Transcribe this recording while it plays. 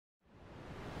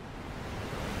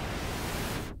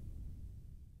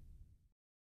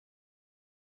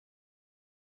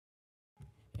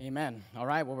Amen. All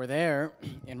right, well, we're there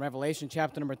in Revelation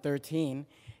chapter number 13,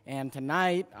 and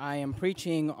tonight I am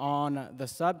preaching on the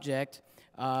subject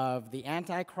of the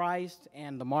Antichrist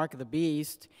and the mark of the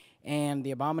beast and the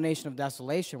abomination of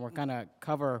desolation. We're going to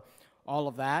cover all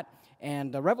of that.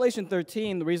 And Revelation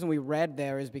 13, the reason we read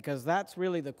there is because that's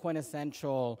really the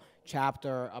quintessential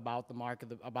chapter about the mark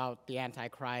of about the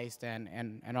Antichrist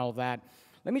and all of that.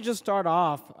 Let me just start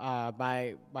off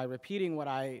by repeating what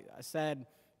I said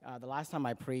the last time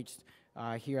I preached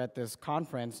here at this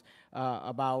conference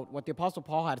about what the Apostle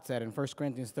Paul had said in 1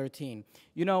 Corinthians 13.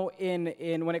 You know,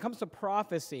 when it comes to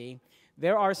prophecy,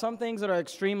 there are some things that are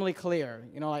extremely clear.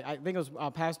 You know, I think it was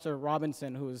Pastor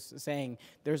Robinson who was saying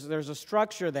there's a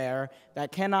structure there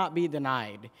that cannot be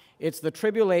denied. It's the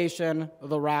tribulation,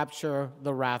 the rapture,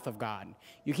 the wrath of God.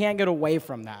 You can't get away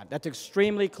from that. That's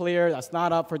extremely clear. That's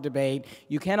not up for debate.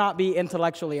 You cannot be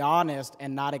intellectually honest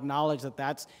and not acknowledge that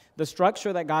that's the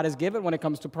structure that God has given when it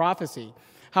comes to prophecy.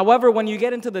 However, when you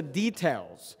get into the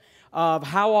details of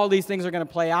how all these things are going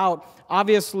to play out,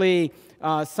 obviously,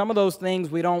 some of those things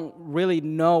we don't really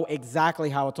know exactly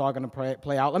how it's all going to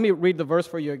play out. Let me read the verse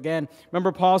for you again.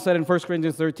 Remember, Paul said in 1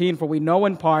 Corinthians 13, "For we know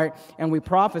in part, and we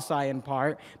prophesy in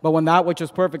part, but when that which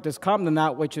is perfect is come, then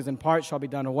that which is in part shall be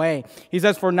done away." He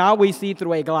says, "For now we see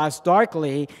through a glass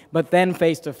darkly, but then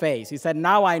face to face." He said,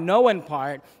 "Now I know in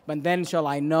part, but then shall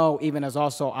I know, even as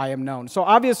also I am known." So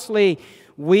obviously,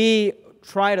 we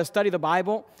try to study the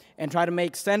Bible and try to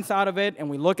make sense out of it, and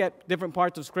we look at different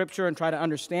parts of Scripture and try to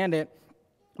understand it.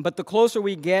 But the closer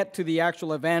we get to the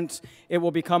actual events, it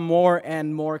will become more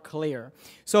and more clear.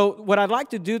 So what I'd like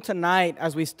to do tonight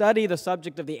as we study the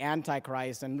subject of the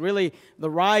Antichrist and really the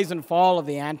rise and fall of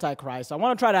the Antichrist, I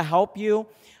want to try to help you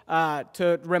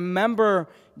to remember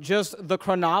just the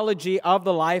chronology of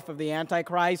the life of the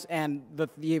Antichrist and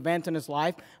the event in his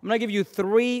life. I'm going to give you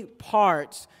 3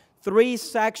 parts, 3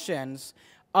 sections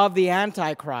of the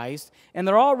Antichrist, and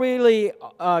they're all really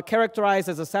characterized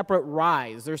as a separate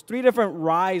rise. There's 3 different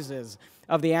rises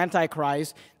of the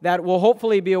Antichrist that will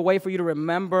hopefully be a way for you to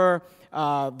remember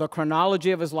the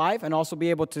chronology of his life and also be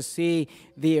able to see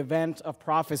the event of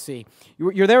prophecy.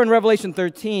 You're there in Revelation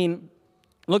 13.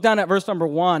 Look down at verse number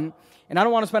 1. And I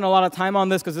don't want to spend a lot of time on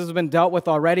this because this has been dealt with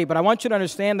already, but I want you to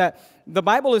understand that the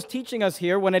Bible is teaching us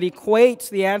here when it equates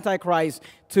the Antichrist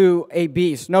to a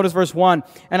beast. Notice verse 1.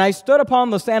 "And I stood upon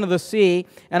the sand of the sea,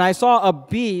 and I saw a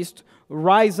beast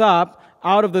rise up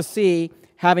out of the sea,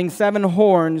 having 7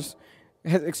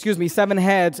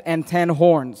 heads and 10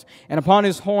 horns, and upon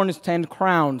his horns 10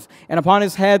 crowns, and upon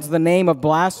his heads the name of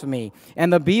blasphemy.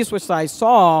 And the beast which I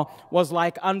saw was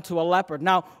like unto a leopard."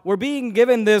 Now, we're being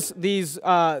given these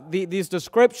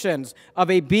descriptions of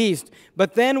a beast,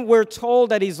 but then we're told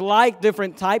that he's like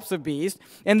different types of beasts.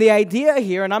 And the idea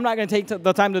here, and I'm not going to take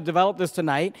the time to develop this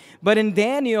tonight, but in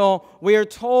Daniel, we are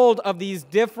told of these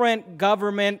different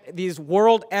these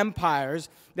world empires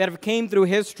that have came through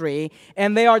history,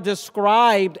 and they are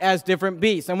described as different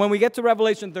beasts. And when we get to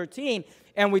Revelation 13,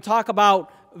 and we talk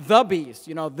about the beast,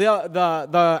 you know,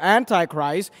 the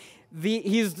Antichrist,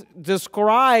 he's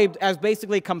described as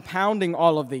basically compounding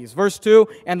all of these. Verse 2,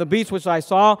 "And the beast which I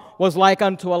saw was like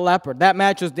unto a leopard." That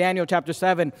matches Daniel chapter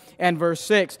 7 and verse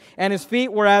 6. "And his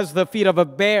feet were as the feet of a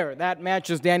bear." That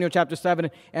matches Daniel chapter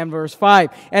 7 and verse 5.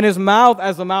 "And his mouth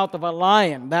as the mouth of a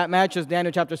lion." That matches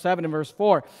Daniel chapter 7 and verse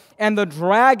 4. "And the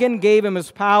dragon gave him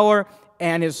his power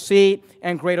and his seat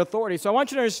and great authority." So I want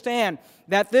you to understand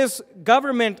that this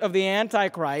government of the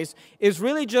Antichrist is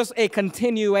really just a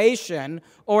continuation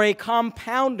or a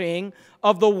compounding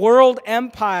of the world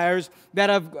empires that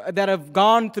have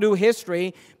gone through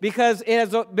history, because it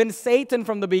has been Satan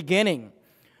from the beginning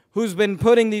who's been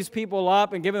putting these people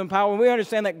up and giving them power. And we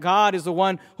understand that God is the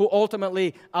one who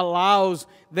ultimately allows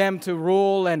them to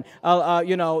rule, and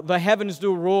the heavens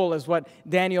do rule is what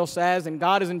Daniel says, and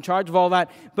God is in charge of all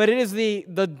that. But it is the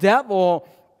devil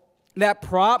that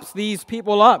props these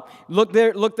people up. Look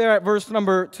there at verse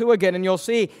number 2 again, and you'll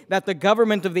see that the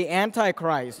government of the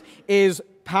Antichrist is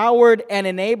powered and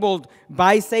enabled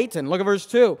by Satan. Look at verse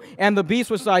 2. "And the beast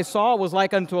which I saw was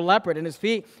like unto a leopard, and his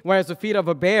feet were as the feet of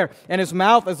a bear, and his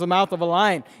mouth as the mouth of a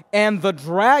lion. And the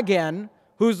dragon,"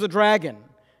 who's the dragon?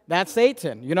 That's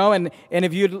Satan, you know, and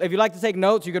if you'd like to take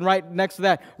notes, you can write next to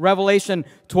that Revelation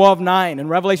 12:9. In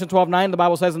Revelation 12:9, the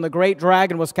Bible says, "And the great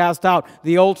dragon was cast out,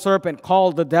 the old serpent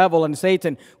called the devil and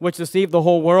Satan, which deceived the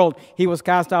whole world. He was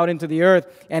cast out into the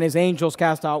earth, and his angels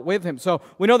cast out with him." So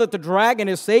we know that the dragon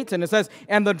is Satan. It says,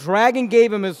 "And the dragon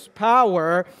gave him his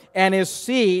power and his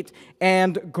seat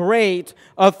and great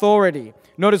authority."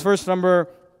 Notice verse number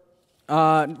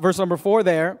 4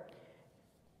 there.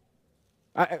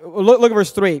 Look at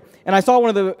verse 3. And I saw one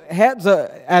of the heads,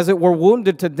 as it were,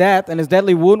 wounded to death, and his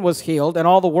deadly wound was healed, and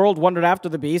all the world wondered after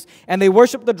the beast. And they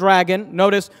worshipped the dragon,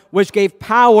 notice, which gave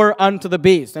power unto the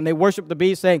beast. And they worshipped the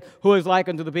beast, saying, who is like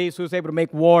unto the beast, who is able to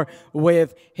make war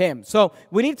with him? So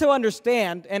we need to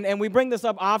understand, and we bring this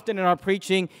up often in our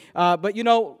preaching, but you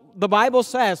know, the Bible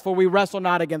says, for we wrestle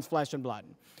not against flesh and blood,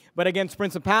 but against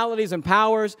principalities and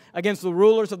powers, against the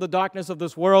rulers of the darkness of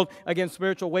this world, against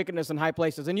spiritual wickedness in high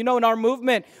places. And you know, in our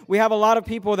movement, we have a lot of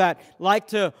people that like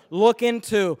to look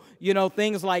into, you know,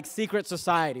 things like secret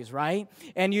societies, right?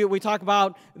 And we talk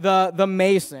about the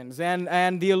Masons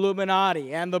and the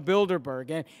Illuminati and the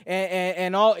Bilderberg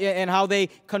and how they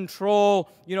control,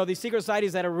 you know, these secret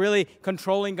societies that are really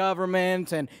controlling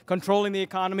government and controlling the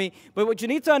economy. But what you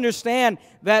need to understand,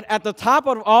 that at the top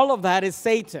of all of that is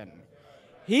Satan.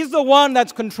 He's the one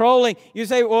that's controlling. You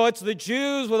say, well, it's the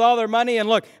Jews with all their money, and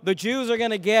look, the Jews are going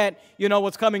to get, you know,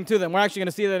 what's coming to them. We're actually going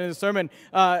to see that in the sermon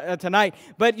tonight.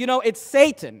 But, you know, it's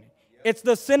Satan. It's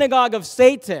the synagogue of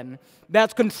Satan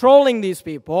that's controlling these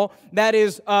people, that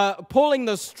is pulling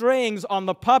the strings on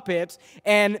the puppets,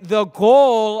 and the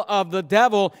goal of the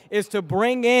devil is to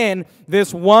bring in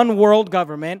this one world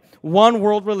government, one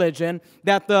world religion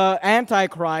that the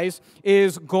Antichrist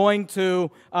is going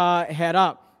to head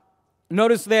up.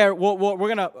 Notice there, we're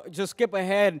going to just skip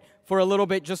ahead for a little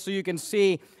bit just so you can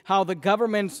see how the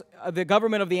government of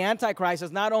the Antichrist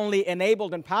is not only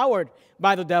enabled and powered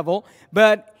by the devil,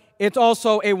 but it's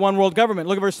also a one-world government.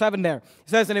 Look at verse 7 there. It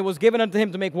says, and it was given unto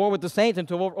him to make war with the saints and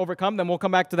to overcome them. We'll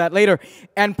come back to that later.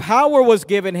 And power was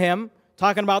given him,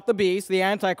 talking about the beast, the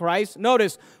Antichrist,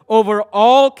 notice, over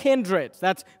all kindreds,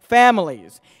 that's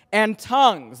families, and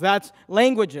tongues, that's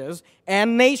languages,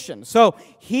 and nations. So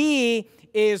he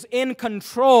is in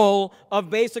control of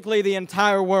basically the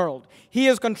entire world. He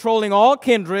is controlling all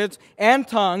kindreds and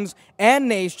tongues and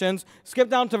nations. Skip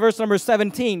down to verse number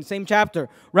 17, same chapter,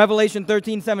 Revelation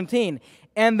 13:17.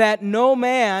 And that no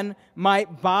man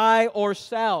might buy or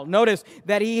sell. Notice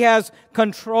that he has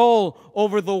control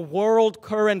over the world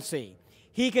currency.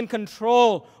 He can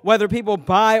control whether people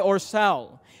buy or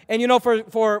sell. And you know,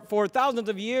 for thousands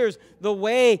of years, the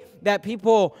way that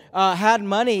people had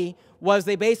money was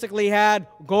they basically had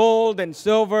gold and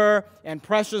silver and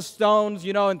precious stones,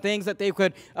 you know, and things that they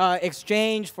could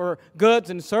exchange for goods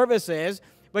and services.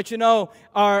 But, you know,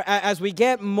 as we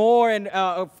get more and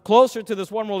closer to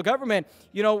this one world government,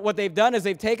 you know, what they've done is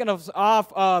they've taken us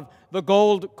off of the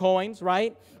gold coins,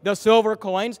 right, the silver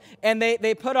coins, and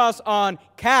they put us on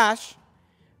cash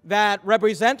that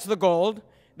represents the gold,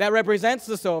 that represents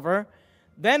the silver.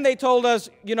 Then they told us,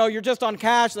 you know, you're just on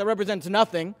cash that represents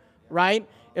nothing, right?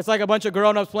 It's like a bunch of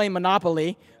grown-ups playing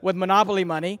Monopoly with Monopoly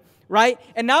money, right?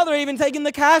 And now they're even taking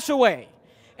the cash away.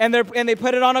 And they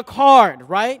put it on a card,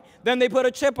 right? Then they put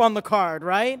a chip on the card,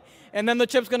 right? And then the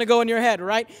chip's going to go in your head,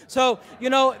 right? So, you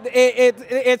know,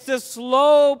 it's a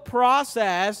slow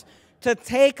process to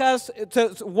take us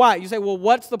to what? You say, well,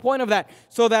 what's the point of that?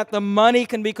 So that the money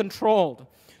can be controlled.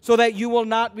 So that you will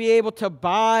not be able to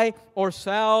buy or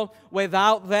sell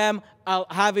without them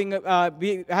having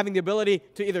the ability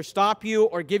to either stop you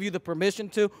or give you the permission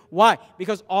to. Why?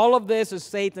 Because all of this is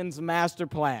Satan's master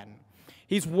plan.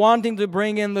 He's wanting to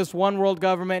bring in this one world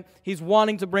government. He's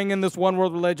wanting to bring in this one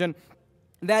world religion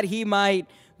that he might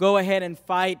go ahead and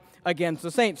fight against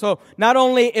the saints. So not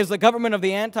only is the government of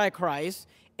the Antichrist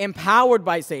empowered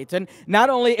by Satan, not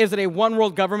only is it a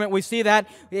one-world government, we see that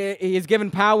he's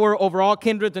given power over all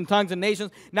kindreds and tongues and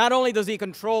nations. Not only does he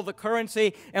control the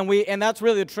currency, and that's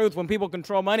really the truth. When people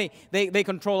control money, they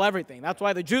control everything. That's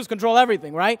why the Jews control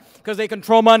everything, right? Because they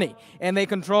control money, and they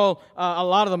control a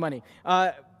lot of the money.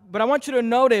 But I want you to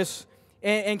notice,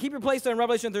 and keep your place there in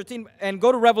Revelation 13, and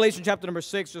go to Revelation chapter number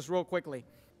 6 just real quickly.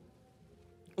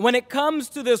 When it comes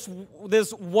to this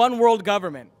one-world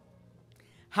government,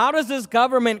 how does this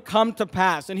government come to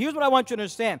pass? And here's what I want you to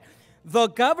understand. The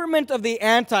government of the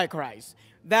Antichrist,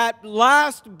 that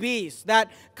last beast, that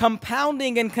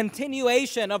compounding and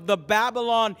continuation of the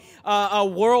Babylon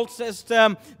world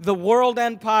system, the world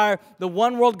empire, the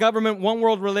one world government, one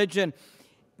world religion,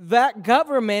 that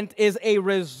government is a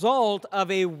result of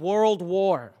a world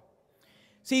war.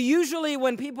 See, usually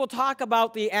when people talk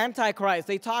about the Antichrist,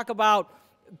 they talk about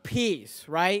peace,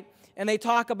 right? And they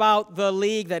talk about the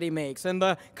league that he makes and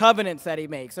the covenants that he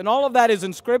makes. And all of that is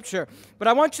in Scripture. But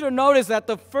I want you to notice that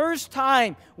the first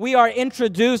time we are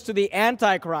introduced to the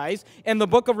Antichrist in the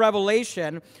book of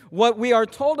Revelation, what we are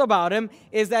told about him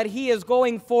is that he is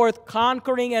going forth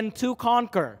conquering and to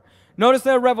conquer. Notice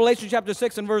there in Revelation chapter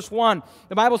 6 and verse 1,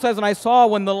 the Bible says, and I saw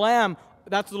when the Lamb,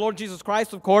 that's the Lord Jesus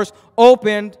Christ, of course,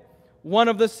 opened one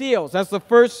of the seals. That's the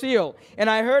first seal. And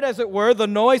I heard, as it were, the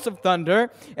noise of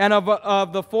thunder, and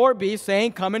of the four beasts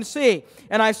saying, "Come and see."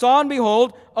 And I saw, and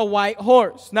behold, a white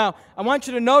horse. Now, I want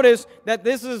you to notice that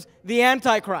this is the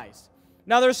Antichrist.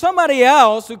 Now, there's somebody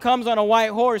else who comes on a white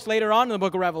horse later on in the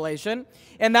book of Revelation,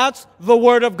 and that's the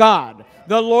Word of God,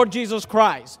 the Lord Jesus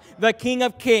Christ, the King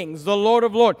of Kings, the Lord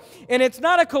of Lords. And it's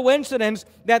not a coincidence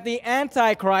that the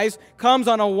Antichrist comes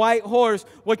on a white horse.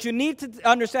 What you need to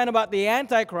understand about the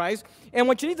Antichrist, and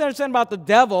what you need to understand about the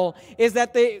devil, is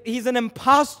that he's an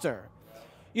imposter.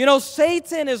 You know,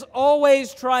 Satan is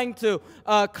always trying to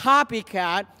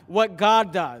copycat what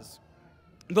God does.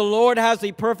 The Lord has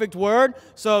a perfect word,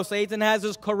 so Satan has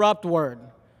his corrupt word.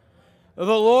 The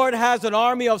Lord has an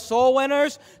army of soul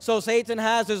winners, so Satan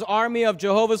has his army of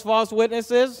Jehovah's false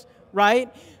witnesses,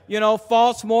 right? You know,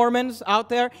 false Mormons out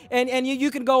there. And you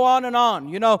can go on and on.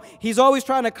 You know, he's always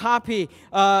trying to copy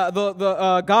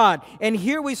God. And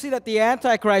here we see that the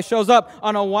Antichrist shows up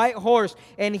on a white horse,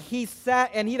 and he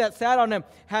that sat on him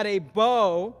had a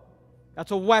bow,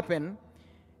 that's a weapon,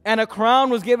 and a crown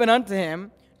was given unto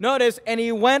him. Notice, and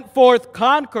he went forth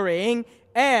conquering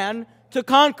and to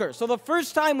conquer. So the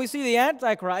first time we see the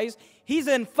Antichrist, he's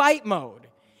in fight mode.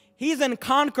 He's in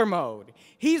conquer mode.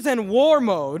 He's in war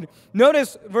mode.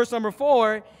 Notice verse number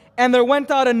 4, and there went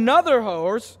out another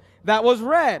horse that was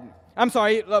red. I'm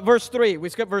sorry, verse 3. We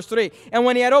skipped verse 3. And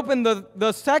when he had opened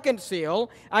the second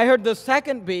seal, I heard the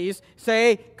second beast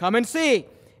say, "Come and see."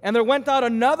 And there went out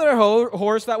another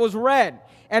horse that was red.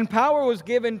 And power was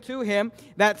given to him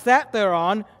that sat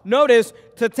thereon, notice,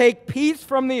 to take peace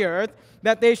from the earth,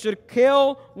 that they should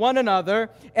kill one another,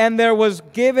 and there was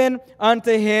given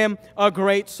unto him a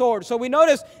great sword. So we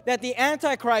notice that the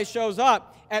Antichrist shows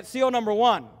up at seal number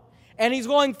 1, and he's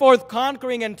going forth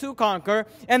conquering and to conquer.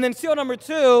 And then seal number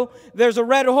 2, there's a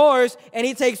red horse, and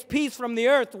he takes peace from the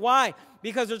earth. Why?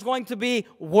 Because there's going to be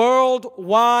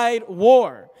worldwide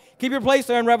war. Keep your place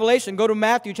there in Revelation. Go to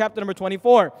Matthew chapter number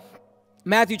 24.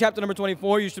 Matthew chapter number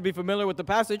 24, you should be familiar with the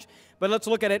passage, but let's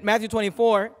look at it. Matthew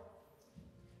 24,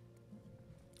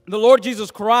 the Lord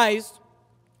Jesus Christ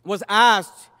was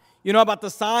asked, you know, about the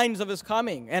signs of his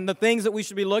coming and the things that we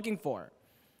should be looking for.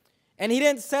 And he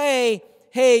didn't say,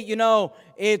 hey, you know,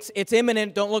 it's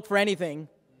imminent, don't look for anything.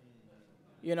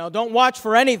 You know, don't watch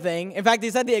for anything. In fact,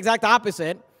 he said the exact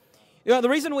opposite. You know, the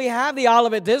reason we have the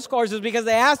Olivet Discourse is because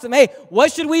they asked him, hey,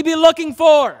 what should we be looking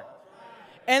for?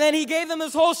 And then he gave them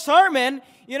this whole sermon.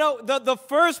 You know, the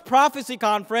first prophecy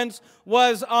conference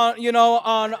was on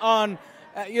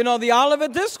the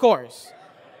Olivet Discourse.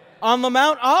 On the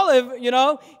Mount Olive, you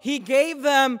know, he gave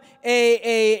them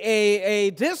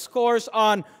a discourse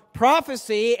on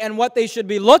prophecy and what they should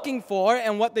be looking for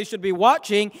and what they should be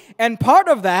watching. And part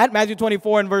of that, Matthew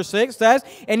 24 and verse 6 says,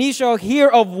 "And ye shall hear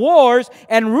of wars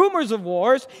and rumors of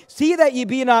wars. See that ye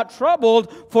be not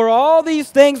troubled, for all these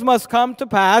things must come to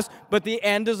pass, but the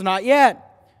end is not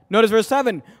yet." Notice verse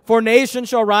 7, "For nation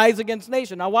shall rise against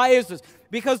nation." Now, why is this?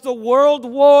 Because the world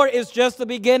war is just the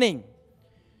beginning.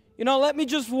 You know, let me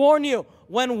just warn you,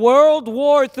 when World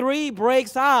War III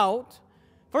breaks out,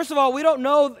 first of all, we don't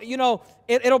know, you know,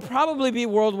 it'll probably be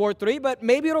World War III, but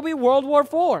maybe it'll be World War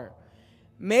IV.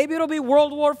 Maybe it'll be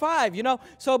World War V, you know.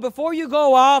 So before you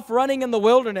go off running in the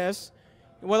wilderness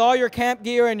with all your camp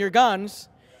gear and your guns,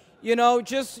 you know,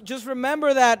 just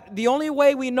remember that the only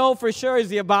way we know for sure is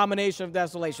the abomination of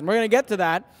desolation. We're going to get to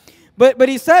that. But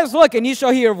he says, look, "And ye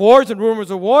shall hear of wars and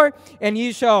rumors of war, and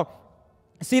ye shall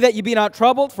see that ye be not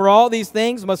troubled, for all these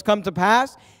things must come to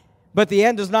pass. But the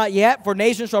end is not yet, for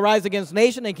nation shall rise against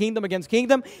nation, and kingdom against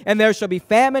kingdom, and there shall be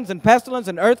famines and pestilence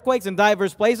and earthquakes in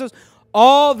divers places.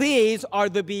 All these are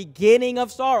the beginning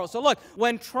of sorrow." So look,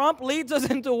 when Trump leads us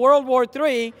into World War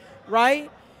III, right,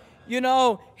 you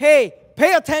know, hey,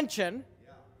 pay attention,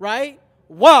 right?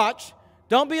 Watch.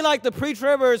 Don't be like the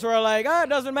pre-tribbers who are like, it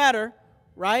doesn't matter,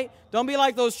 right? Don't be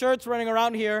like those shirts running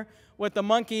around here with the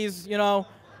monkeys, you know.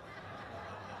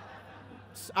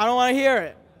 I don't want to hear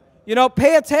it. You know,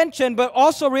 pay attention, but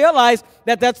also realize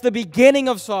that that's the beginning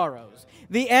of sorrows.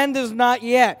 The end is not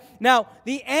yet. Now,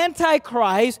 the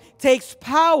Antichrist takes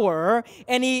power,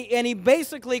 and he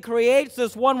basically creates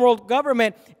this one world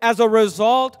government as a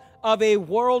result of a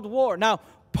world war. Now,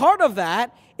 part of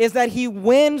that is that he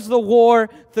wins the war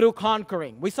through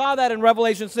conquering. We saw that in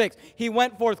Revelation 6. He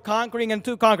went forth conquering and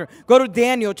to conquer. Go to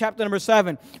Daniel chapter number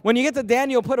 7. When you get to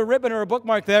Daniel, put a ribbon or a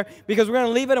bookmark there, because we're going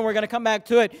to leave it and we're going to come back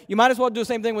to it. You might as well do the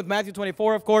same thing with Matthew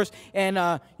 24, of course. And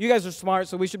you guys are smart,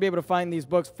 so we should be able to find these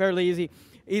books fairly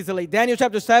easily. Daniel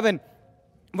chapter 7,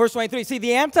 Verse 23. See,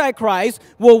 the Antichrist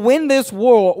will win this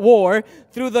war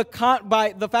through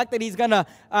by the fact that he's going to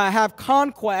have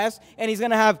conquest and he's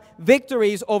going to have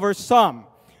victories over some.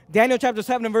 Daniel chapter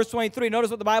 7 and verse 23. Notice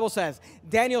what the Bible says.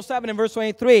 Daniel 7 and verse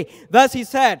 23. Thus he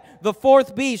said, the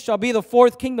fourth beast shall be the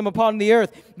fourth kingdom upon the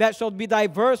earth, that shall be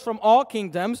diverse from all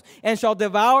kingdoms, and shall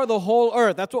devour the whole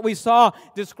earth. That's what we saw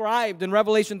described in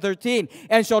Revelation 13.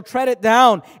 And shall tread it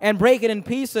down and break it in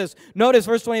pieces. Notice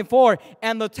verse 24.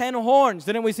 And the 10 horns.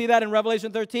 Didn't we see that in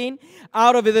Revelation 13?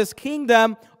 Out of this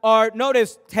kingdom are,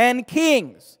 notice, 10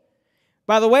 kings.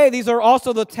 By the way, these are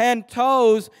also the 10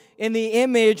 toes in the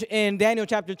image in Daniel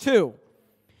chapter 2.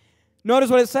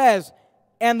 Notice what it says.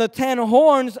 And the 10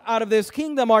 horns out of this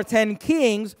kingdom are 10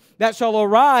 kings that shall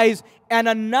arise, and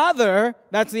another,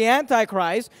 that's the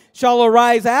Antichrist, shall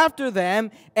arise after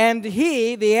them, and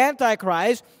he, the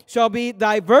Antichrist, shall be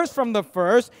diverse from the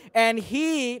first, and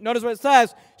he, notice what it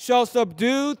says, shall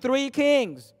subdue 3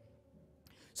 kings.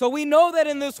 So we know that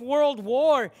in this world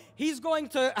war, he's going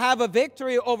to have a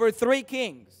victory over 3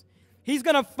 kings. He's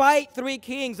going to fight 3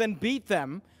 kings and beat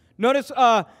them. Notice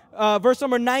verse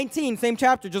number 19, same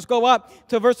chapter. Just go up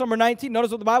to verse number 19. Notice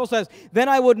what the Bible says. Then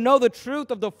I would know the truth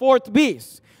of the 4th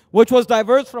beast, which was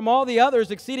diverse from all the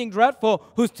others, exceeding dreadful,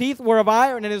 whose teeth were of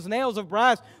iron and his nails of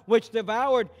brass, which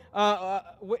devoured,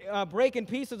 break in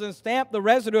pieces and stamped the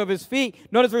residue of his feet.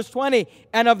 Notice verse 20.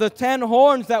 And of the 10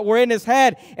 horns that were in his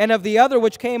head, and of the other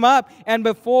which came up, and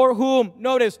before whom,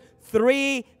 notice,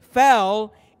 3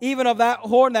 fell, even of that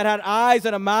horn that had eyes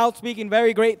and a mouth, speaking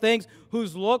very great things,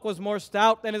 whose look was more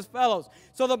stout than his fellows.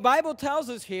 So the Bible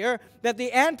tells us here that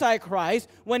the Antichrist,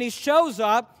 when he shows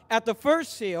up at the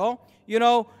first seal,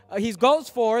 he goes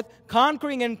forth,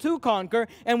 conquering and to conquer,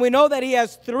 and we know that he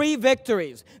has 3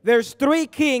 victories. There's 3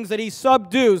 kings that he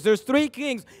subdues. There's 3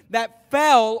 kings that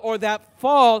fell or that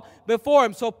fall before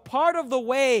him. So part of the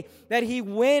way that he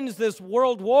wins this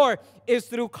world war is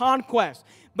through conquest.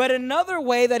 But another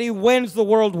way that he wins the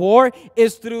world war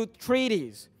is through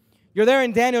treaties. You're there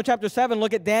in Daniel chapter 7.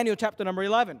 Look at Daniel chapter number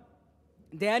 11.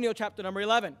 Daniel chapter number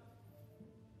 11.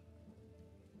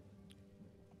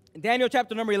 Daniel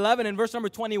chapter number 11 and verse number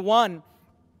 21.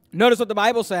 Notice what the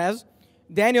Bible says.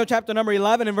 Daniel chapter number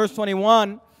 11 and verse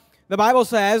 21. The Bible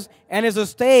says, and his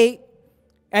estate,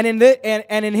 and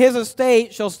in his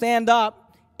estate shall stand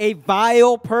up a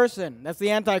vile person. That's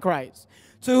the Antichrist.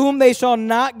 To whom they shall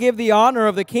not give the honor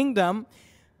of the kingdom,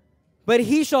 but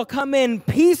he shall come in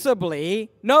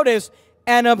peaceably, notice,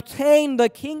 and obtain the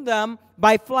kingdom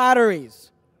by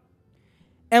flatteries.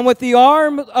 And with the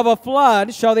arm of a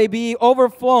flood shall they be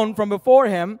overflown from before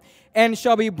him, and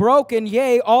shall be broken,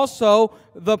 yea, also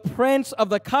the prince of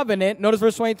the covenant. Notice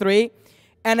verse 23.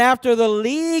 And after the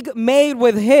league made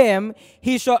with him,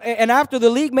 he shall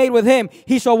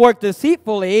work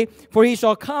deceitfully, for he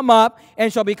shall come up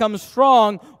and shall become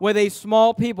strong with a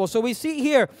small people. So we see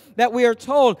here that we are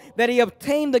told that he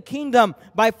obtained the kingdom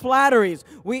by flatteries.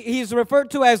 He's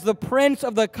referred to as the prince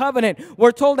of the covenant.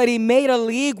 We're told that he made a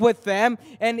league with them,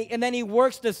 and then he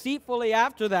works deceitfully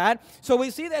after that. So we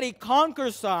see that he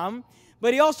conquers some,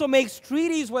 but he also makes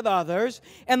treaties with others,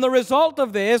 and the result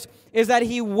of this is that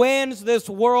he wins this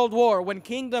world war when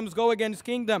kingdoms go against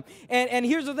kingdom. And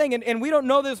here's the thing, and we don't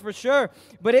know this for sure,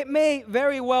 but it may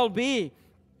very well be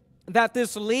that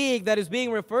this league that is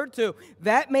being referred to,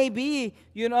 that may be,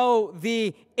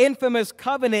 the infamous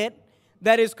covenant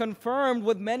that is confirmed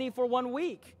with many for 1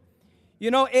 week.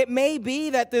 It may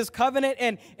be that this covenant,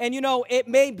 and it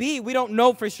may be, we don't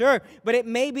know for sure, but it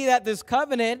may be that this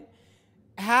covenant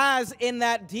has in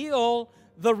that deal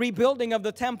the rebuilding of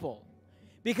the temple,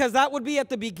 because that would be at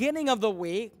the beginning of the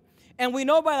week, and we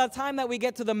know by the time that we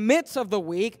get to the midst of the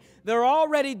week, they're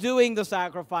already doing the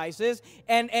sacrifices,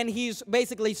 and he's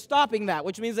basically stopping that,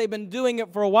 which means they've been doing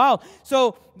it for a while.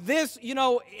 So this,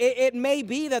 it may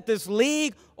be that this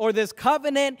league or this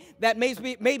covenant that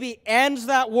maybe ends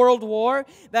that world war,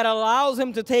 that allows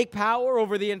him to take power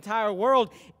over the entire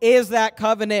world, is that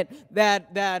covenant that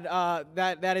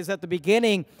is at the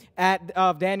beginning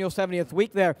of Daniel's 70th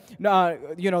week there.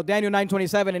 Daniel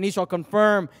 9:27, and he shall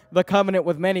confirm the covenant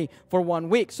with many for 1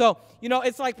 week. So,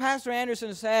 it's like Pastor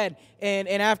Anderson said, and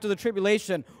after the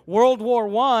tribulation, World War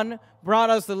I brought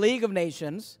us the League of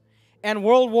Nations, and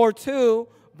World War II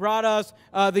brought us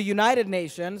the United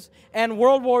Nations, and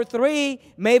World War III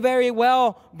may very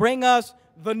well bring us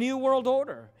the New World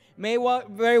Order. May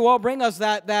very well bring us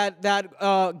that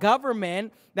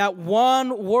government, that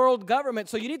one world government.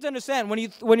 So you need to understand,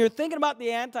 when you're thinking about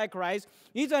the Antichrist,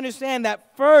 you need to understand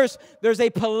that first there's a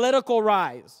political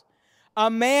rise. A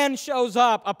man shows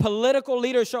up, a political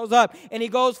leader shows up, and he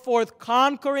goes forth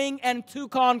conquering and to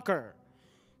conquer.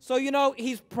 So,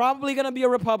 he's probably going to be a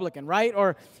Republican, right?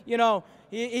 Or,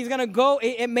 he's going to go,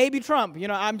 it may be Trump,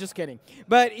 I'm just kidding.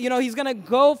 But, he's going to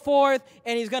go forth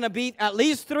and he's going to beat at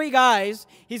least 3 guys.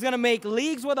 He's going to make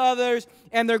leagues with others,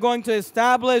 and they're going to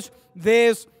establish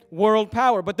this world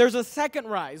power. But there's a second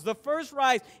rise. The first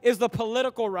rise is the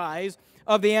political rise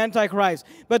of the Antichrist.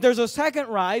 But there's a second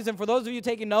rise, and for those of you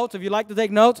taking notes, if you like to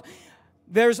take notes,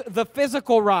 there's the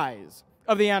physical rise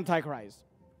of the Antichrist.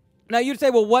 Now you'd say,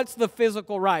 well, what's the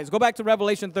physical rise? Go back to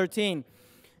Revelation 13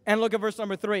 and look at verse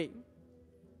number 3.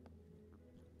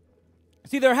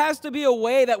 See, there has to be a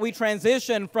way that we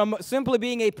transition from simply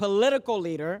being a political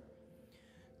leader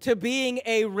to being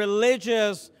a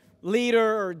religious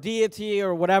leader or deity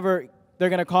or whatever they're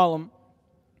going to call him.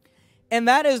 And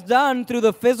that is done through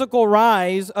the physical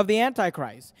rise of the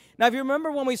Antichrist. Now, if you remember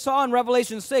when we saw in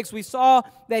Revelation 6, we saw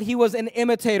that he was an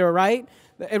imitator, right?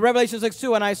 In Revelation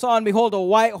 6:2, and I saw and behold a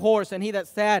white horse, and he that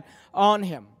sat on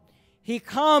him. He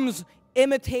comes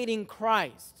imitating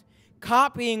Christ,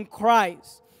 copying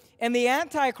Christ. And the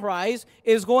Antichrist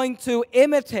is going to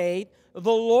imitate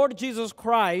the Lord Jesus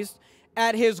Christ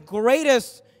at his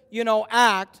greatest,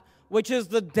 act, which is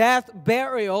the death,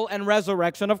 burial, and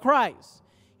resurrection of Christ.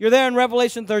 You're there in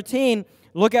Revelation 13.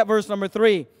 Look at verse number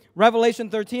 3. Revelation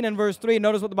 13 and verse 3,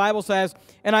 notice what the Bible says.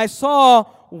 And I saw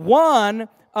one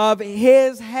of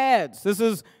his heads. This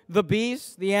is the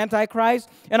beast, the Antichrist.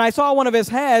 And I saw one of his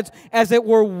heads as it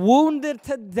were wounded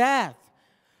to death.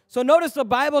 So notice the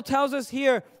Bible tells us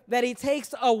here that he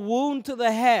takes a wound to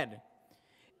the head.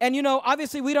 And,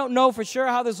 obviously we don't know for sure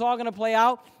how this is all going to play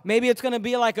out. Maybe it's going to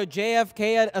be like a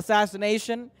JFK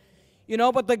assassination.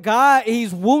 But the guy,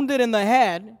 he's wounded in the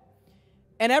head,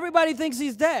 and everybody thinks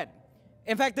he's dead.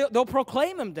 In fact, they'll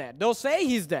proclaim him dead. They'll say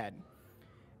he's dead.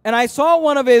 And I saw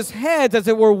one of his heads as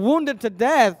it were wounded to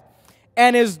death,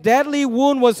 and his deadly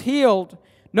wound was healed.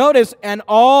 Notice, and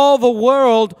all the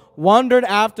world wondered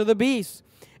after the beast.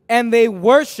 And they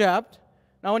worshiped.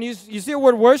 Now, when you see the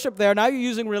word worship there, now you're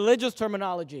using religious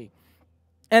terminology.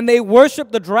 And they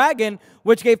worshiped the dragon,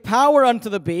 which gave power unto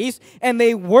the beast. And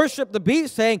they worshiped the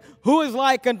beast, saying, who is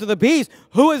like unto the beast?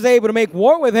 Who is able to make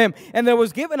war with him? And there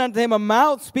was given unto him a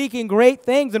mouth speaking great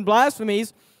things and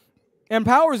blasphemies. And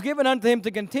power was given unto him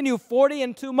to continue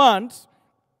 42 months.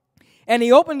 And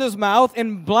he opened his mouth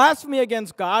in blasphemy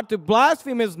against God, to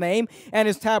blaspheme his name and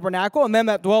his tabernacle, and them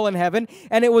that dwell in heaven.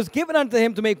 And it was given unto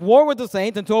him to make war with the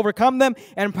saints and to overcome them.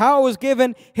 And power was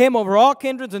given him over all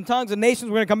kindreds and tongues and nations.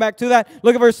 We're going to come back to that.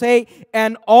 Look at verse 8.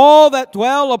 And all that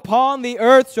dwell upon the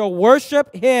earth shall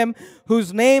worship him,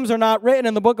 whose names are not written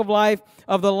in the book of life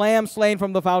of the Lamb slain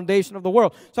from the foundation of the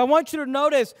world. So I want you to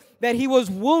notice that he was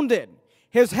wounded.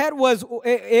 His head was,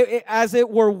 as it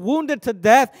were, wounded to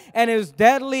death, and his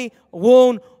deadly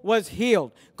wound was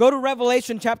healed. Go to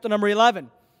Revelation chapter number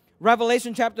 11.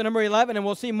 Revelation chapter number 11, and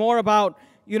we'll see more about,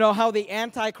 how the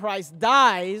Antichrist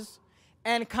dies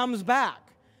and comes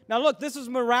back. Now, look, this is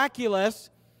miraculous,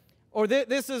 or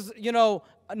this is,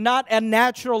 not a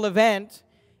natural event.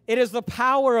 It is the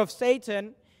power of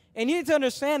Satan, and you need to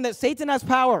understand that Satan has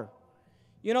power.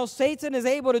 Satan is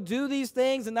able to do these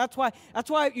things, and that's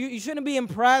why you shouldn't be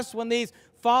impressed when these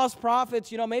false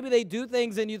prophets, maybe they do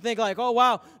things and you think like, oh,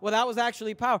 wow, well, that was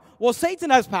actually power. Well,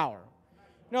 Satan has power.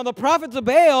 The prophets of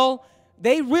Baal,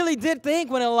 they really did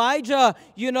think when Elijah,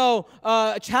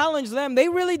 challenged them, they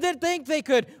really did think they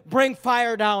could bring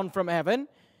fire down from heaven.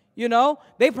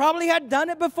 They probably had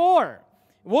done it before.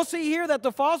 We'll see here that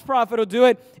the false prophet will do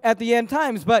it at the end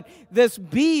times, but this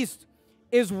beast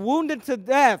is wounded to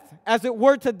death, as it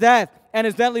were to death, and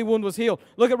his deadly wound was healed.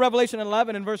 Look at Revelation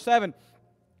 11 and verse 7.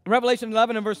 Revelation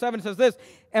 11 and verse 7 says this,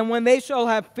 and when they shall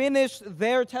have finished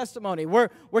their testimony. We're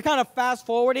kind of fast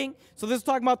forwarding, so this is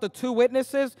talking about the 2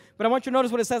 witnesses, but I want you to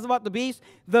notice what it says about the beast.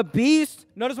 The beast,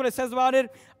 notice what it says about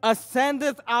it,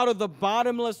 ascendeth out of the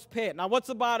bottomless pit. Now, what's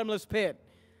the bottomless pit?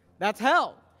 That's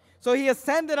hell. So he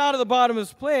ascended out of the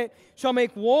bottomless pit, shall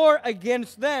make war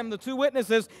against them, the 2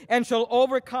 witnesses, and shall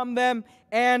overcome them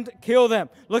and kill them.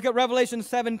 Look at Revelation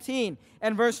 17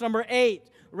 and verse number 8.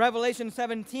 Revelation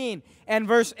 17 and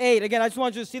verse 8. Again, I just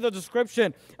want you to see the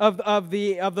description of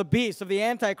the beast, of the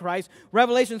Antichrist.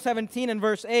 Revelation 17 and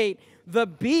verse 8. The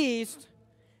beast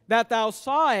that thou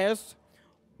sawest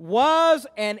was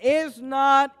and is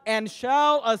not and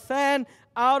shall ascend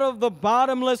out of the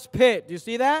bottomless pit. Do you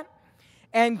see that?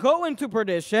 And go into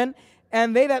perdition,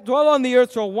 and they that dwell on the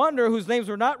earth shall wonder, whose names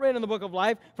were not written in the book of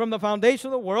life from the foundation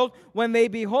of the world, when they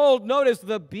behold, notice,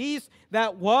 the beast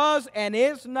that was and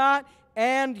is not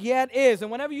and yet is.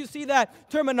 And whenever you see that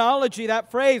terminology,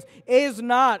 that phrase, is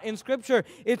not, in Scripture,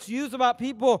 it's used about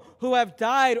people who have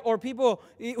died or people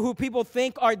who people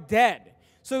think are dead.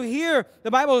 So here, the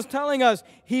Bible is telling us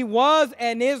he was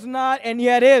and is not and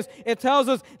yet is. It tells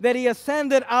us that he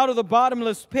ascended out of the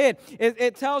bottomless pit.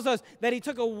 It tells us that he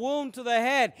took a wound to the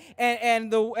head,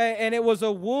 and it was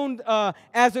a wound,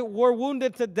 as it were,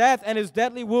 wounded to death, and his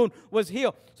deadly wound was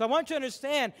healed. So I want you to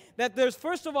understand that there's,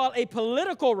 first of all, a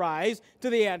political rise to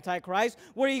the Antichrist,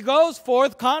 where he goes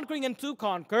forth conquering and to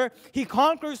conquer. He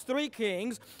conquers 3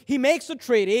 kings. He makes a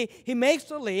treaty. He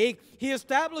makes a league. He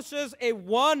establishes a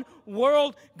one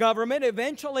world government,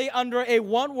 eventually under a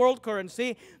one world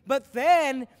currency. But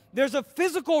then there's a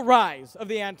physical rise of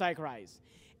the Antichrist.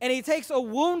 And he takes a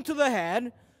wound to the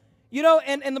head. You know,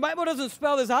 and the Bible doesn't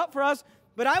spell this out for us,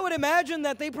 but I would imagine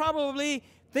that they probably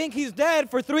think he's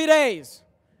dead for 3 days.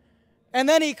 And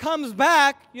then he comes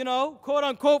back, you know, quote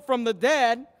unquote, from the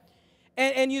dead.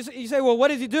 And you say, well,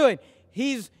 what is he doing?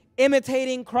 He's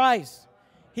imitating Christ.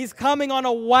 He's coming on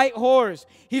a white horse.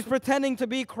 He's pretending to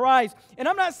be Christ. And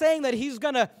I'm not saying that he's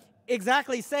going to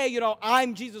exactly say, you know,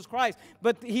 I'm Jesus Christ.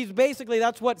 But he's basically,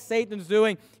 that's what Satan's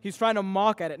doing. He's trying to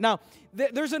mock at it. Now,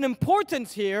 there's an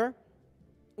importance here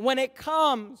when it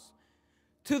comes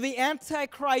to the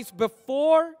Antichrist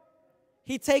before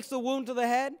he takes the wound to the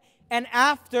head and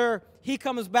after he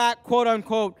comes back, quote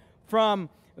unquote, from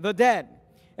the dead.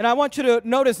 And I want you to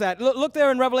notice that. Look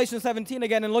there in Revelation 17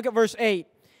 again and look at verse 8.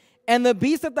 And the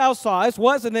beast that thou sawest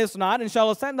was and is not, and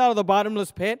shall ascend out of the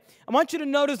bottomless pit. I want you to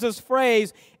notice this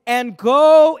phrase, and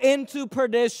go into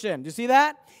perdition. Do you see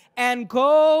that? And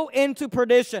go into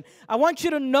perdition. I want you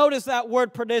to notice that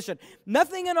word perdition.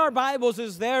 Nothing in our Bibles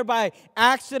is there by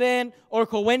accident or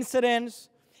coincidence.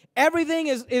 Everything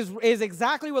is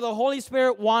exactly where the Holy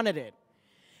Spirit wanted it.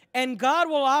 And God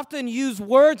will often use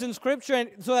words in Scripture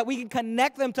so that we can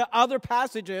connect them to other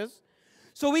passages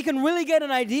so we can really get an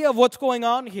idea of what's going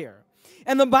on here.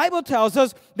 And the Bible tells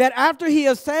us that after he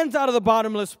ascends out of the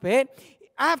bottomless pit,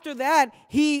 after that,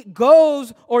 he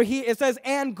goes, it says,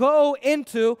 and go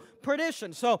into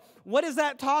perdition. So what is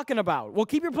that talking about? Well,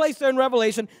 keep your place there in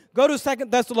Revelation. Go to 2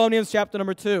 Thessalonians chapter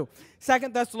number 2. 2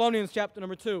 Thessalonians chapter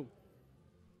number 2.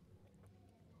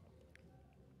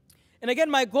 And again,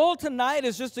 my goal tonight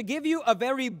is just to give you a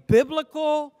very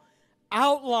biblical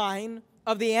outline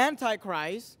of the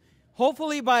Antichrist,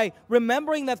 hopefully by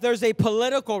remembering that there's a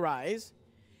political rise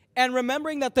and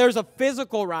remembering that there's a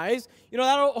physical rise. You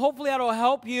know, hopefully that'll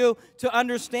help you to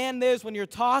understand this when you're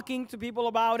talking to people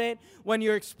about it, when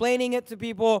you're explaining it to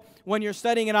people, when you're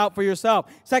studying it out for yourself.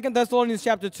 2 Thessalonians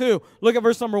chapter 2, look at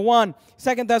verse number 1.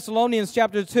 2 Thessalonians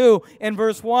chapter 2 and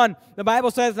verse 1, the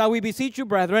Bible says, now we beseech you,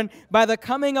 brethren, by the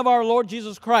coming of our Lord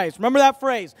Jesus Christ. Remember that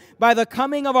phrase, by the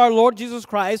coming of our Lord Jesus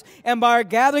Christ, and by our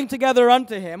gathering together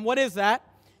unto him. What is that?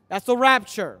 That's the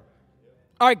rapture.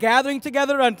 Our gathering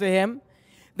together unto him,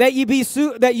 that ye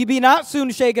be not soon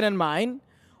shaken in mind,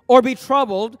 or be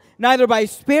troubled, neither by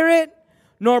spirit,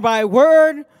 nor by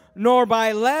word, nor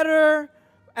by letter,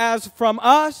 as from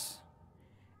us,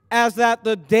 as that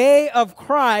the day of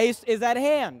Christ is at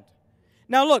hand.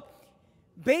 Now look,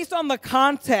 based on the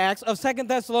context of 2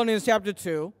 Thessalonians chapter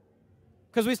 2,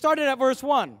 because we started at verse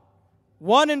 1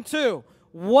 and 2,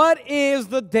 what is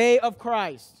the day of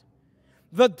Christ?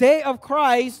 The day of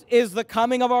Christ is the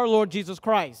coming of our Lord Jesus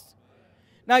Christ.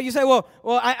 Now you say, well,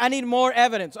 I need more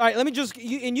evidence. All right, let me just,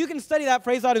 and you can study that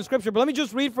phrase out in Scripture, but let me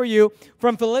just read for you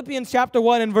from Philippians chapter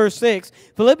 1 and verse 6.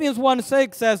 Philippians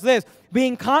 1:6 says this,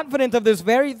 being confident of this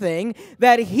very thing,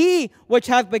 that he which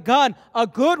hath begun a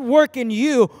good work in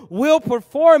you will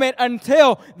perform it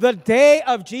until the day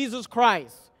of Jesus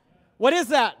Christ. What is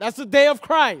that? That's the day of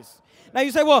Christ. Now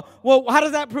you say, well, how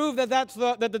does that prove that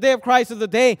that the day of Christ is the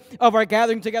day of our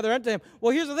gathering together unto him?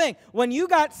 Well, here's the thing. When you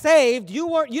got saved,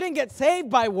 you didn't get saved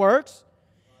by works,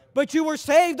 but you were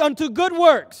saved unto good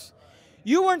works.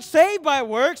 You weren't saved by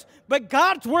works, but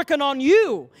God's working on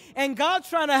you. And God's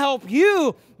trying to help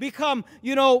you become,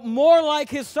 more like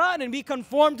his Son and be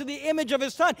conformed to the image of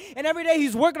his Son. And every day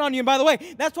he's working on you. And by the way,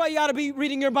 that's why you ought to be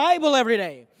reading your Bible every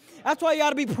day. That's why you ought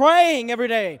to be praying every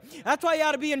day. That's why you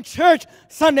ought to be in church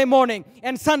Sunday morning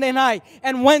and Sunday night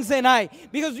and Wednesday night.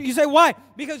 Because you say, why?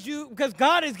 Because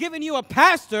God has given you a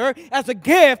pastor as a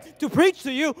gift to preach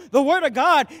to you the Word of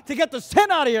God, to get the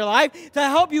sin out of your life, to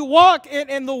help you walk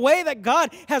in the way that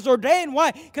God has ordained.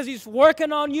 Why? Because he's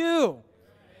working on you.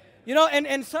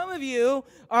 And some of you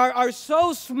are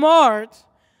so smart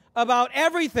about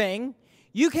everything,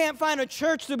 you can't find a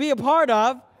church to be a part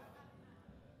of.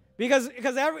 Because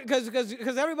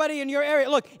everybody in your area,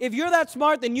 look, if you're that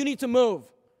smart, then you need to move.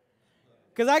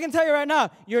 Because I can tell you right now,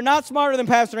 you're not smarter than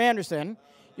Pastor Anderson.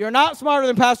 You're not smarter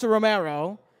than Pastor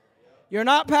Romero. You're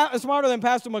not smarter than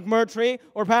Pastor McMurtry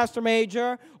or Pastor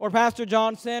Major or Pastor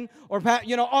Johnson or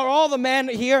all the men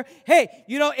here. Hey,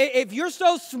 if you're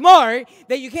so smart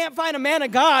that you can't find a man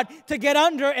of God to get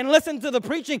under and listen to the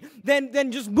preaching,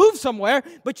 then just move somewhere.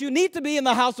 But you need to be in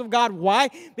the house of God. Why?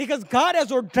 Because God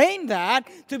has ordained that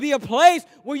to be a place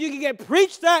where you can get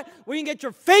preached at, where you can get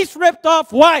your face ripped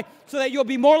off. Why? So that you'll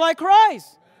be more like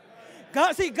Christ.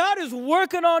 God is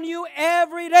working on you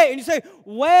every day. And you say,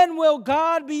 when will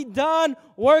God be done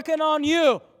working on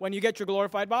you? When you get your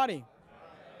glorified body.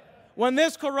 When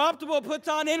this corruptible puts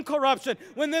on incorruption.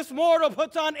 When this mortal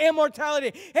puts on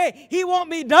immortality. Hey, he won't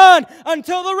be done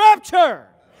until the rapture.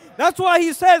 That's why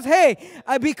he says, hey,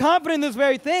 be confident in this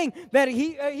very thing, that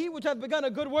he which hath begun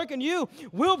a good work in you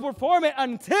will perform it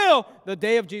until the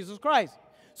day of Jesus Christ.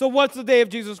 So what's the day of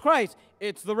Jesus Christ?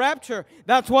 It's the rapture.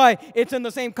 That's why it's in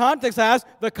the same context as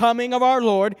the coming of our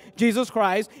Lord Jesus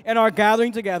Christ and our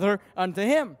gathering together unto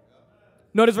him.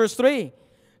 Notice verse 3.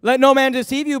 Let no man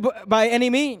deceive you by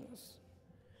any means.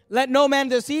 Let no man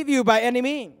deceive you by any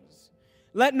means.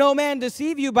 Let no man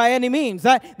deceive you by any means.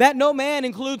 That no man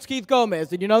includes Keith Gomez.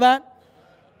 Did you know that?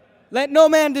 Let no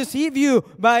man deceive you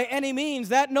by any means.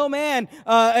 That no man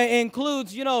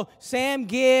includes, Sam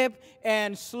Gibb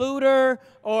and Sluter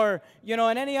or,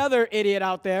 and any other idiot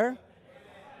out there.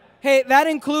 Hey, that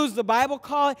includes the Bible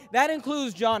College. That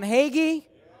includes John Hagee.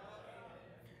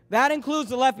 That includes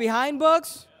the Left Behind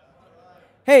books.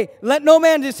 Hey, let no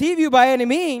man deceive you by any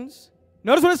means.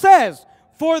 Notice what it says.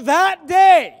 For that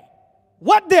day.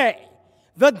 What day?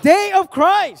 The day of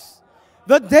Christ.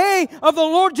 The day of the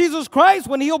Lord Jesus Christ,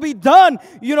 when he'll be done,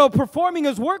 performing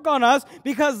his work on us.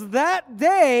 Because that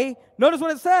day, notice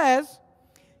what it says,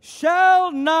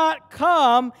 shall not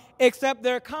come except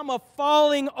there come a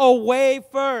falling away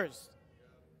first.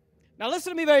 Now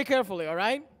listen to me very carefully, all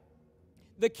right?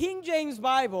 The King James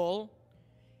Bible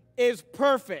is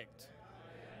perfect,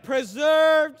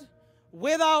 preserved,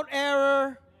 without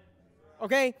error,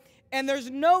 okay? And there's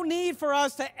no need for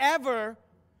us to ever,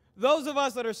 those of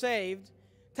us that are saved,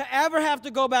 to ever have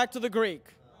to go back to the Greek,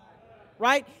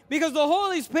 right? Because the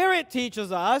Holy Spirit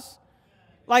teaches us,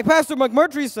 like Pastor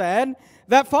McMurtry said,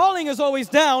 that falling is always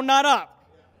down, not up.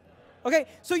 Okay,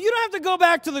 so you don't have to go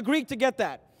back to the Greek to get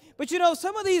that. But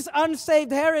some of these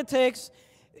unsaved heretics,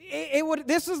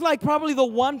 this is like probably the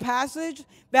one passage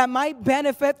that might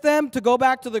benefit them to go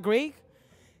back to the Greek.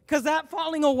 Because that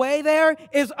falling away there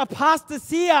is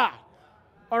apostasia.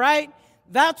 All right?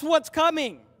 That's what's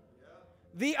coming.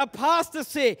 The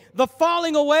apostasy, the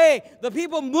falling away, the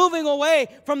people moving away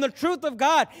from the truth of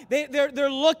God. They're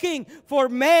looking for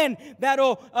men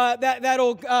that'll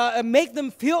make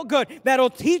them feel good,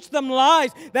 that'll teach them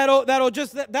lies,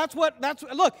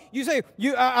 look, you say,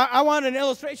 I want an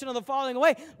illustration of the falling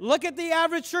away. Look at the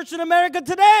average church in America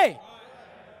today.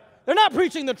 They're not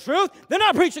preaching the truth. They're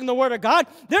not preaching the Word of God.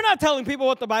 They're not telling people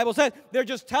what the Bible says. They're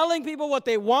just telling people what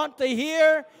they want to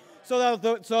hear. So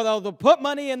they'll put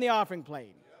money in the offering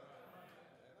plate.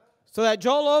 So that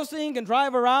Joel Osteen can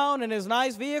drive around in his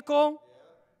nice vehicle.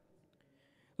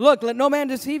 Look, let no man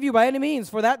deceive you by any means,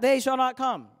 for that day shall not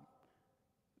come.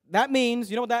 That means,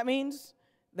 you know what that means?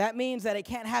 That means that it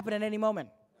can't happen at any moment.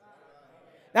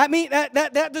 That means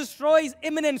that destroys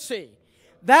imminency.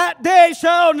 That day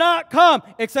shall not come,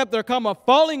 except there come a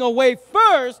falling away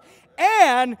first,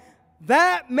 and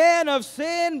that man of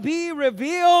sin be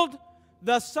revealed,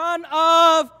 the son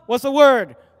of, what's the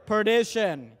word?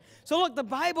 Perdition. So look, the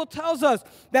Bible tells us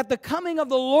that the coming of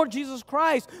the Lord Jesus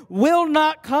Christ will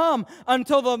not come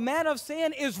until the man of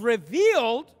sin is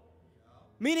revealed,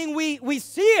 meaning we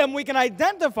see him, we can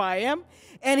identify him,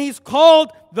 and he's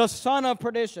called the son of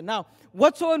perdition. Now,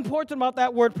 what's so important about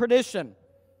that word perdition?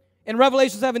 In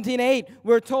Revelation 17:8,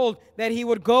 we're told that he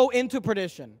would go into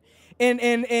perdition. In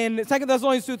 2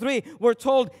 Thessalonians 2:3, we're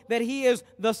told that he is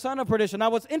the son of perdition. Now,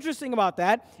 what's interesting about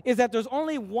that is that there's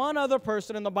only one other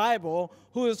person in the Bible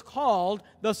who is called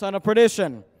the son of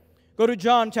perdition. Go to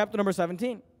John chapter number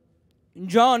 17.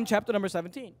 John chapter number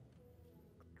 17.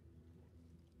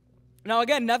 Now,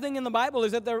 again, nothing in the Bible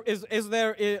is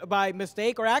there by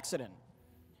mistake or accident.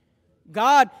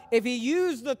 God, if he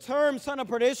used the term son of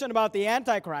perdition about the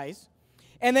Antichrist,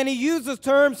 and then he used the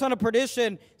term son of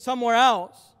perdition somewhere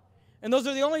else, and those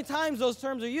are the only times those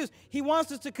terms are used, he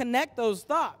wants us to connect those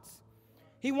thoughts.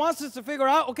 He wants us to figure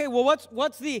out, okay, well,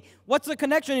 what's the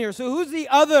connection here? So who's the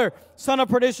other son of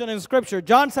perdition in Scripture?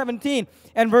 John 17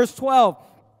 and verse 12.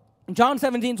 John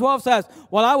 17:12 says,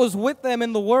 "While I was with them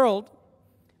in the world,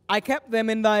 I kept them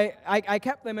in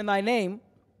thy name.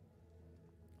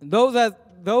 Those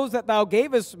that thou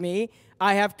gavest me,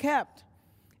 I have kept,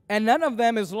 and none of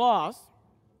them is lost."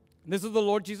 This is the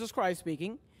Lord Jesus Christ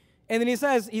speaking. And then he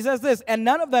says this, and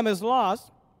none of them is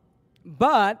lost,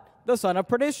 but the son of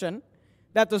perdition,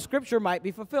 that the scripture might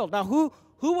be fulfilled. Now, who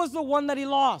was the one that he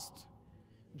lost?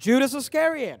 Judas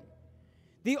Iscariot.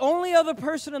 The only other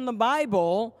person in the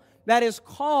Bible that is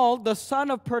called the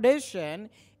son of perdition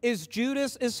is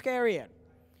Judas Iscariot.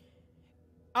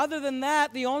 Other than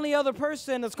that, the only other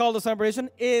person that's called the son of perdition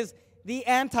is the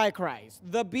Antichrist,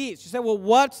 the beast. You say, well,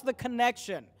 what's the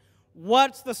connection?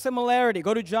 What's the similarity?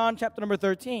 Go to John chapter number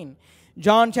 13.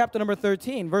 John chapter number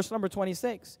 13, verse number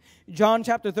 26. John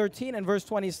chapter 13 and verse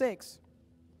 26.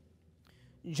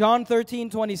 John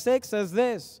 13:26 says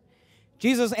this.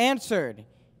 Jesus answered,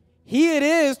 he it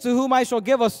is to whom I shall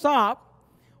give a sop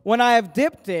when I have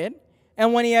dipped it.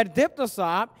 And when he had dipped the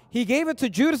sop, he gave it to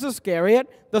Judas Iscariot,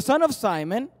 the son of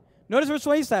Simon. Notice verse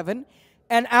 27.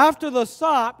 And after the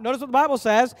sop, notice what the Bible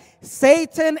says,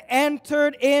 Satan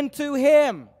entered into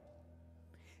him.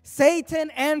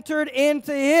 Satan entered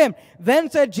into him.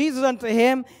 Then said Jesus unto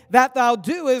him, that thou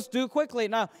doest, do quickly.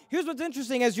 Now, here's what's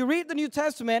interesting. As you read the New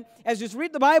Testament, as you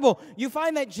read the Bible, you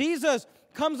find that Jesus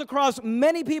comes across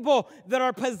many people that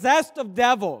are possessed of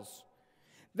devils,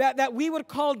 that we would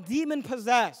call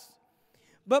demon-possessed.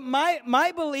 But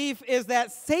my belief is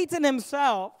that Satan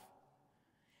himself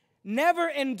never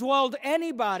indwelled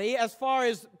anybody as far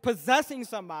as possessing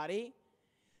somebody.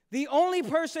 The only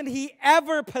person he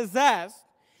ever possessed,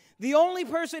 the only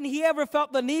person he ever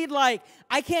felt the need like,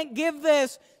 I can't give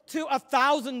this to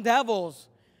 1,000 devils.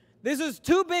 This is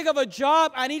too big of a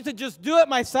job. I need to just do it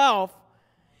myself.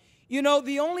 You know,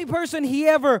 the only person he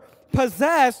ever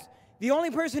possessed, the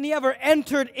only person he ever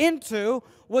entered into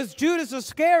was Judas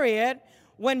Iscariot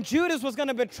when Judas was going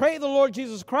to betray the Lord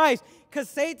Jesus Christ because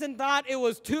Satan thought it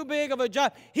was too big of a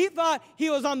job. He thought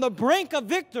he was on the brink of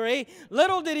victory.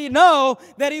 Little did he know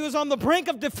that he was on the brink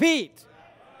of defeat.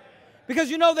 Because,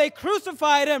 you know, they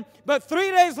crucified him, but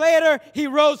 3 days later, he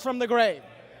rose from the grave.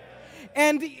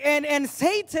 And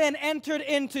Satan entered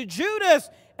into Judas,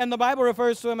 and the Bible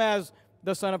refers to him as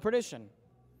the son of perdition.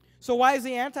 So why is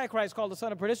the Antichrist called the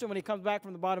son of perdition when he comes back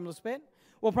from the bottom of the pit?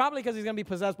 Well, probably because he's going to be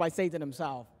possessed by Satan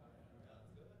himself.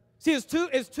 See,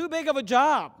 it's too big of a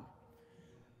job.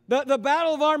 The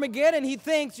battle of Armageddon, he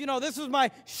thinks, you know, this is my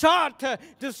shot to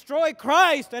destroy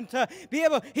Christ and to be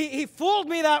able, he fooled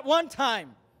me that one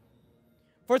time.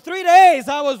 For 3 days,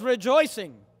 I was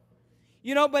rejoicing.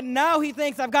 You know, but now he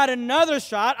thinks, I've got another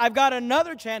shot. I've got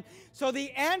another chance. So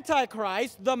the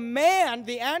Antichrist,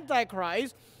 the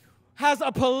Antichrist, has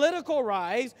a political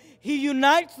rise. He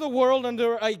unites the world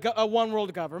under a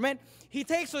one-world government. He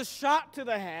takes a shot to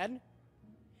the head.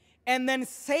 And then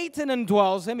Satan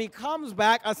indwells him. He comes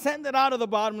back, ascended out of the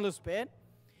bottomless pit.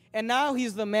 And now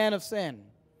he's the man of sin,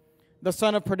 the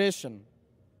son of perdition.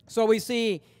 So we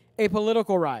see a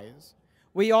political rise.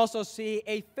 We also see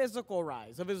a physical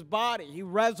rise of his body. He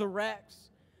resurrects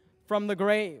from the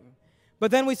grave.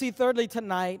 But then we see, thirdly,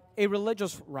 tonight, a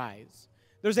religious rise.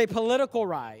 There's a political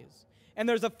rise, and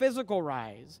there's a physical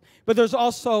rise, but there's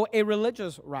also a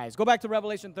religious rise. Go back to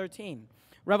Revelation 13.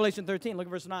 Revelation 13, look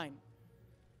at verse 9.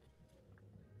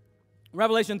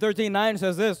 Revelation 13:9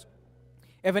 says this,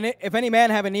 If any man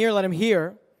have an ear, let him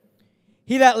hear.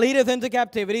 He that leadeth into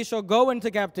captivity shall go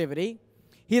into captivity.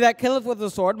 He that killeth with the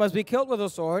sword must be killed with the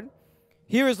sword.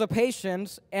 Here is the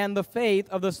patience and the faith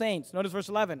of the saints. Notice verse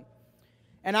 11.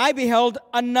 And I beheld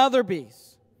another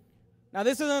beast. Now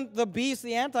this isn't the beast,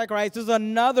 the Antichrist. This is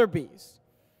another beast.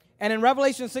 And in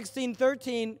Revelation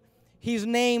 16:13, he's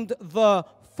named the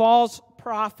false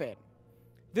prophet.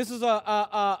 This is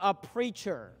a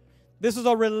preacher. This is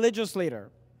a religious leader.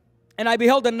 And I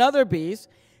beheld another beast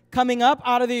coming up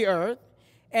out of the earth,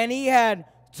 and he had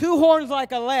 2 horns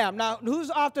like a lamb. Now,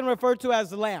 who's often referred to as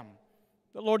the Lamb?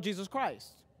 The Lord Jesus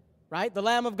Christ, right? The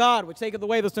Lamb of God, which taketh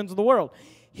away the sins of the world.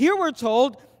 Here we're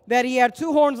told that he had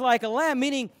 2 horns like a lamb,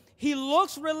 meaning he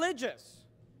looks religious.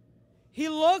 He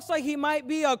looks like he might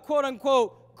be a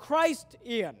quote-unquote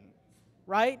Christian,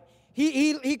 right?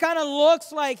 He kind of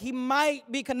looks like he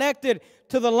might be connected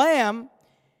to the Lamb,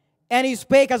 and he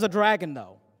spake as a dragon,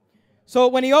 though. So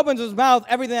when he opens his mouth,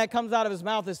 everything that comes out of his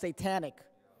mouth is satanic.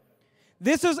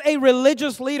 This is a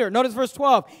religious leader. Notice verse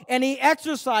 12. And he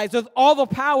exerciseth all the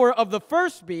power of the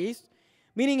first beast,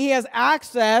 meaning he has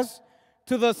access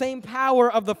to the same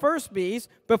power of the first beast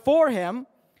before him,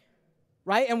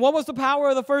 right? And what was the power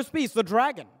of the first beast? The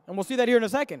dragon. And we'll see that here in a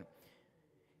second.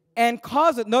 And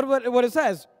causeth, notice what it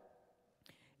says.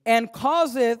 And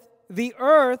causeth the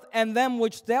earth and them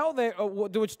which dwell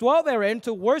therein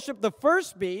to worship the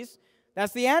first beast.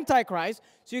 That's the Antichrist.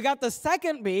 So you got the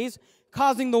second beast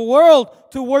causing the world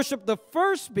to worship the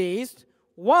first beast.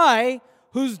 Why?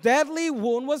 Whose deadly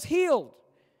wound was healed.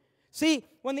 See,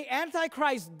 when the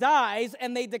Antichrist dies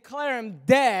and they declare him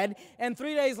dead, and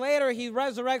 3 days later he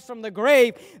resurrects from the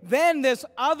grave, then this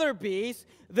other beast,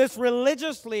 this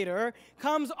religious leader,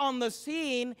 comes on the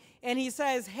scene and he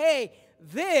says, hey,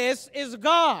 this is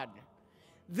God.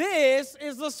 This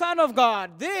is the Son of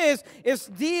God. This is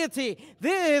deity.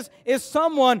 This is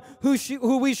someone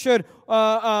who we should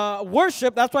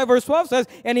worship. That's why verse 12 says,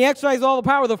 and he exercised all the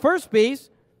power of the first beast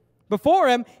before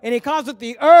him, and he caused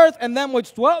the earth and them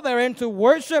which dwell therein to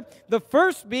worship the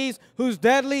first beast whose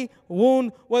deadly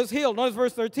wound was healed. Notice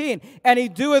verse 13. And he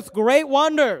doeth great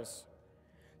wonders,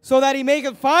 so that he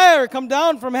maketh fire come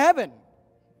down from heaven.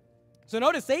 So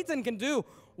notice Satan can do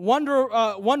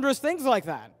wondrous things like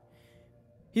that.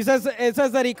 It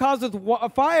says that he causeth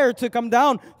fire to come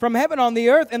down from heaven on the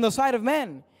earth in the sight of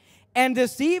men, and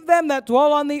deceive them that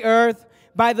dwell on the earth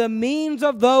by the means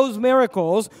of those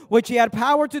miracles which he had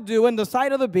power to do in the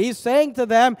sight of the beast, saying to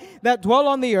them that dwell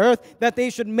on the earth that they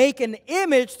should make an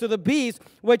image to the beast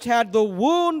which had the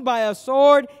wound by a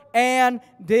sword and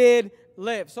did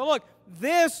live. So look,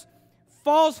 this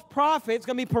false prophet is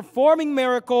going to be performing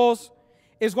miracles,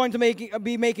 is going to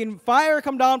be making fire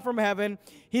come down from heaven.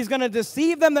 He's going to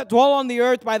deceive them that dwell on the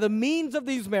earth by the means of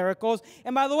these miracles.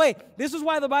 And by the way, this is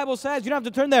why the Bible says, you don't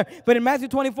have to turn there, but in Matthew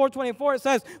 24:24 it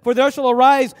says, for there shall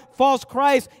arise false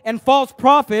Christs and false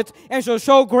prophets, and shall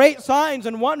show great signs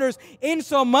and wonders,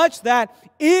 insomuch that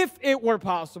if it were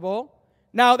possible,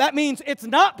 now that means it's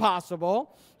not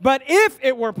possible, but if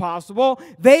it were possible,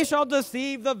 they shall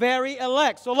deceive the very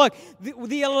elect. So look,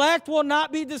 the elect will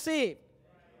not be deceived.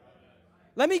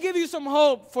 Let me give you some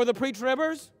hope for the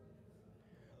pre-tribbers.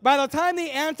 By the time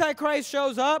the Antichrist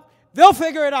shows up, they'll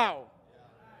figure it out.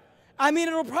 I mean,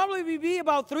 it'll probably be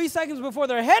about 3 seconds before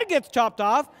their head gets chopped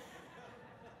off.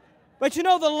 But you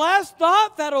know, the last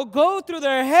thought that'll go through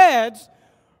their heads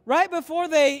right before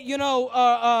they,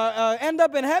 end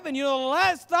up in heaven, the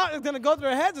last thought that's going to go through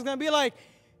their heads is going to be like,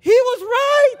 he was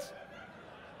right.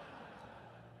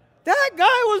 That guy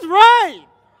was right.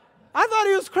 I thought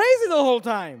he was crazy the whole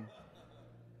time.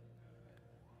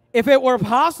 If it were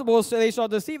possible, so they shall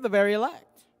deceive the very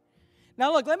elect.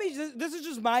 Now look, this is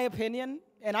just my opinion,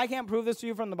 and I can't prove this to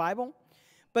you from the Bible.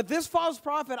 But this false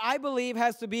prophet, I believe,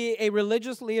 has to be a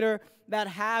religious leader that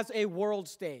has a world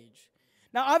stage.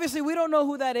 Now obviously we don't know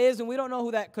who that is, and we don't know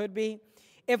who that could be.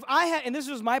 If I had, and this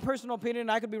is my personal opinion,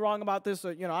 I could be wrong about this, so,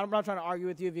 I'm not trying to argue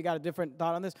with you if you got a different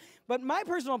thought on this, but my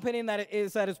personal opinion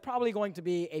is that it's probably going to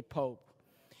be a pope.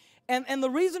 And the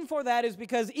reason for that is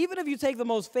because even if you take the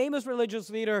most famous religious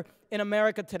leader in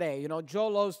America today,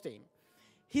 Joel Osteen,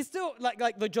 he's still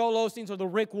like the Joel Osteens or the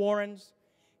Rick Warrens,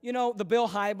 the Bill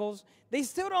Hybels, they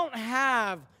still don't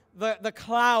have the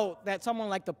clout that someone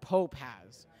like the Pope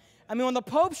has. I mean, when the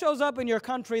Pope shows up in your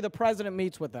country, the president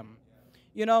meets with them,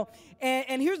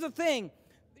 And here's the thing,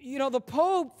 the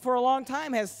Pope for a long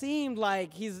time has seemed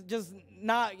like he's just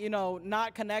not,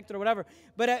 not connected or whatever.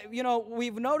 But,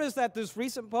 we've noticed that this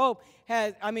recent Pope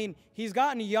he's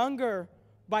gotten younger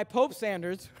by Pope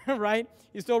standards, right?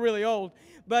 He's still really old.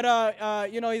 But,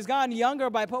 he's gotten younger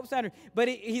by Pope standards. But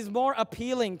he's more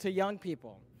appealing to young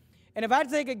people. And if I had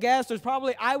to take a guess,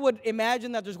 I would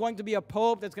imagine that there's going to be a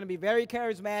Pope that's going to be very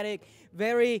charismatic,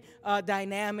 very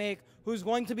dynamic, who's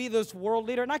going to be this world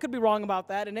leader. And I could be wrong about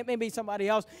that, and it may be somebody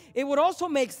else. It would also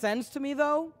make sense to me,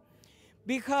 though,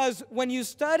 because when you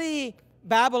study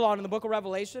Babylon in the book of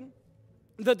Revelation,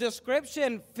 the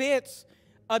description fits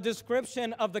a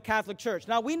description of the Catholic Church.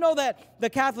 Now, we know that the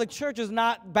Catholic Church is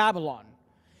not Babylon.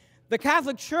 The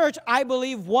Catholic Church, I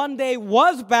believe, one day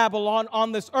was Babylon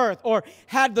on this earth, or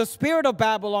had the spirit of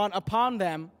Babylon upon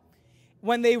them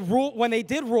when they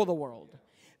did rule the world.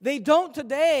 They don't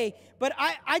today, but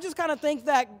I just kind of think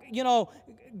that,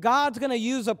 God's going to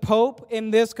use a pope in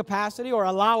this capacity, or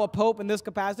allow a pope in this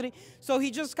capacity. So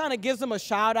he just kind of gives them a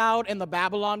shout out in the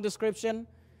Babylon description,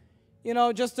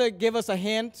 just to give us a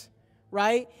hint,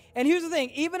 right? And here's the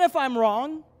thing, even if I'm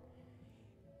wrong,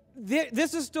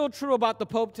 this is still true about the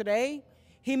Pope today.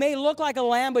 He may look like a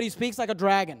lamb, but he speaks like a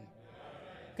dragon.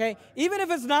 Okay? Even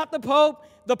if it's not the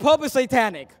Pope is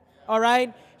satanic. All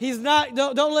right? He's not,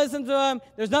 don't listen to him.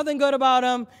 There's nothing good about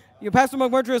him. Pastor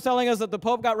McMurtry is telling us that the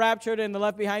Pope got raptured in the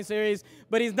Left Behind series,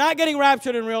 but he's not getting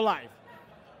raptured in real life.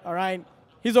 All right?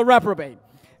 He's a reprobate.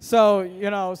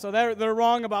 So, so they're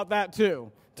wrong about that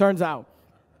too, turns out.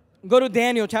 Go to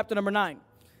Daniel chapter number 9.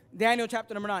 Daniel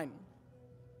chapter number 9.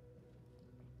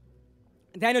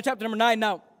 Daniel chapter number 9.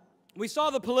 Now, we saw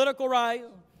the political rise.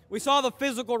 We saw the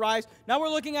physical rise. Now we're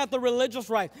looking at the religious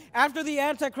rise. After the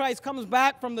Antichrist comes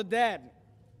back from the dead,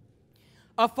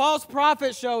 a false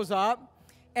prophet shows up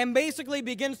and basically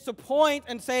begins to point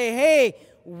and say, hey,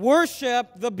 worship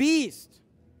the beast.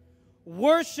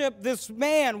 Worship this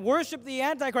man. Worship the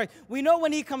Antichrist. We know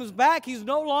when he comes back, he's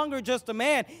no longer just a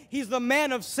man. He's the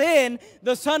man of sin,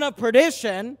 the son of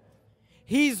perdition.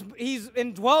 He's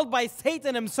indwelled by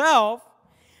Satan himself.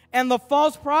 And the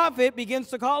false prophet begins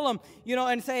to call him,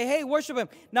 and say, hey, worship him.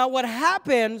 Now, what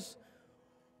happens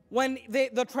when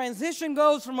the transition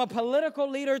goes from a political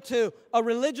leader to a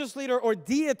religious leader or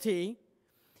deity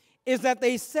is that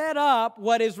they set up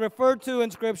what is referred to in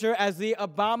Scripture as the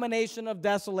abomination of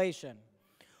desolation,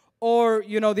 or,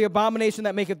 the abomination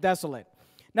that maketh desolate.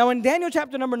 Now, in Daniel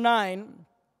chapter number 9,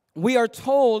 we are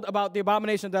told about the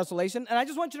abomination of desolation, and I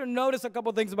just want you to notice a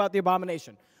couple things about the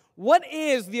abomination. What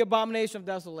is the abomination of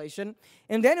desolation?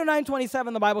 In Daniel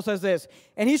 9:27, the Bible says this,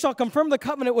 and he shall confirm the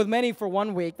covenant with many for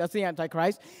 1 week, that's the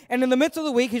Antichrist, and in the midst of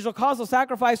the week he shall cause the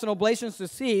sacrifice and oblations to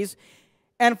cease,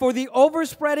 and for the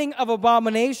overspreading of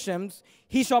abominations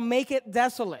he shall make it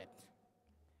desolate,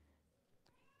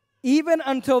 even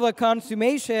until the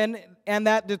consummation, and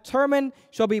that determined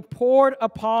shall be poured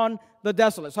upon the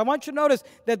desolate. So I want you to notice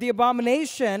that the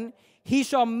abomination, he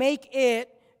shall make it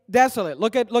desolate.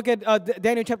 Look at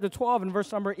Daniel chapter 12 and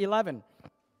verse number 11.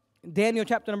 Daniel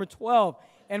chapter number 12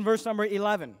 and verse number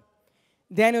 11.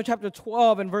 Daniel chapter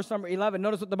 12 and verse number 11.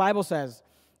 Notice what the Bible says.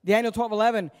 Daniel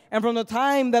 12:11. And from the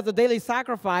time that the daily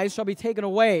sacrifice shall be taken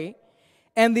away,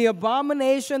 and the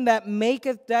abomination that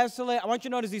maketh desolate, I want you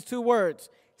to notice these two words,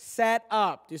 set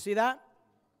up. Do you see that?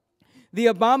 The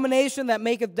abomination that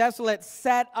maketh desolate,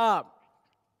 set up.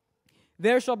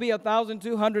 There shall be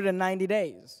 1,290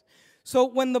 days. So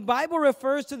when the Bible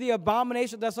refers to the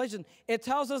abomination of desolation, it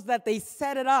tells us that they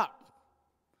set it up.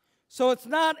 So it's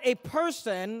not a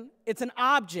person, it's an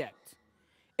object.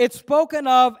 It's spoken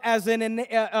of as an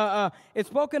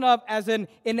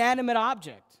inanimate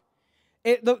object.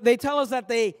 They tell us that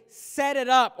they set it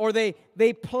up or they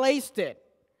placed it.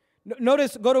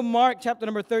 Notice, go to Mark chapter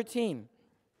number 13.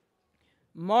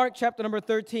 Mark chapter number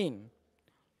 13.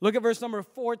 Look at verse number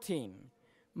 14.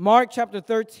 Mark chapter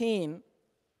 13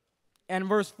 and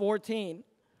verse 14.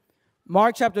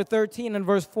 Mark chapter 13 and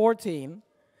verse 14.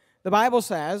 The Bible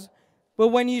says, but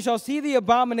when ye shall see the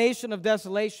abomination of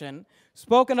desolation,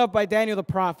 spoken of by Daniel the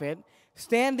prophet,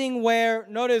 standing where,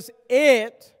 notice,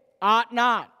 it ought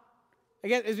not.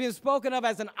 Again, it's being spoken of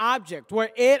as an object, where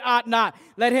it ought not.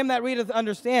 Let him that readeth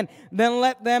understand. Then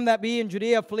let them that be in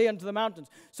Judea flee unto the mountains.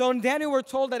 So in Daniel we're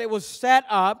told that it was set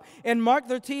up. In Mark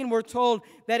 13 we're told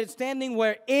that it's standing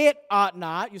where it ought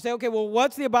not. You say, okay, well,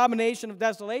 what's the abomination of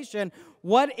desolation?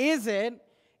 What is it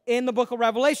in the book of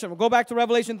Revelation? We'll go back to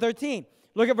Revelation 13.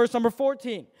 Look at verse number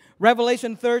 14.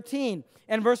 Revelation 13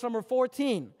 and verse number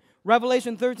 14.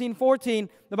 Revelation 13:14,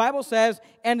 the Bible says,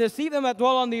 and deceive them that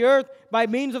dwell on the earth by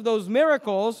means of those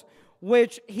miracles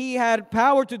which he had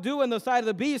power to do in the sight of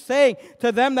the beast, saying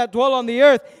to them that dwell on the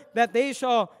earth, that they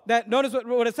shall, notice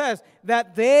what it says,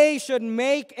 that they should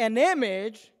make an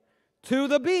image to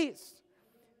the beast.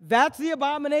 That's the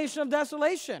abomination of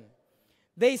desolation.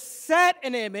 They set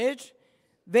an image,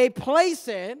 they place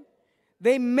it,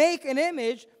 they make an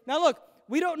image. Now look,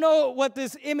 we don't know what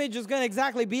this image is going to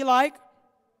exactly be like.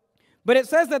 But it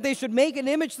says that they should make an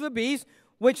image to the beast,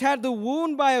 which had the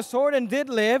wound by a sword and did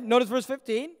live. Notice verse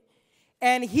 15.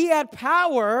 And he had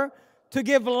power to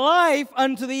give life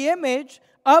unto the image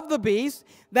of the beast,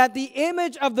 that the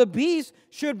image of the beast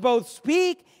should both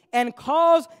speak and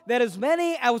cause that as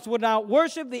many as would not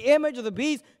worship the image of the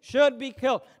beast should be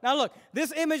killed. Now look,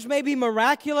 this image may be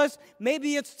miraculous.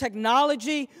 Maybe it's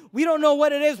technology. We don't know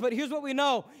what it is, but here's what we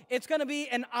know. It's going to be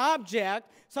an object,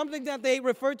 something that they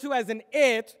refer to as an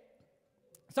it,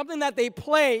 something that they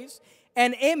place,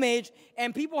 an image,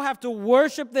 and people have to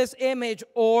worship this image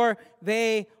or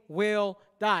they will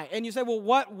die. And you say, well,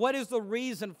 what is the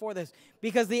reason for this?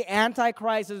 Because the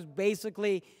Antichrist has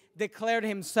basically declared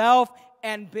himself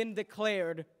and been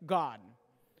declared God.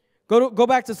 Go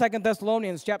back to 2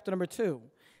 Thessalonians chapter number 2.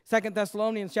 2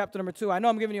 Thessalonians chapter number 2. I know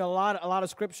I'm giving you a lot of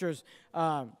scriptures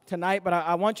tonight, but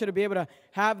I want you to be able to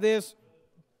have this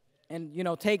and,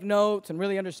 take notes and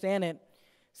really understand it.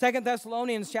 2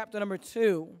 Thessalonians chapter number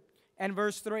 2 and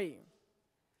verse 3.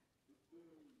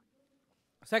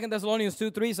 2 Thessalonians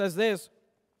 2:3 says this,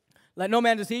 let no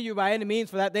man deceive you by any means,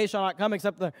 for that day shall not come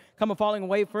except there come a falling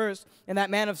away first, and that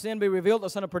man of sin be revealed, the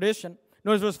son of perdition.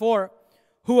 Notice verse 4,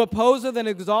 who opposeth and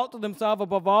exalteth himself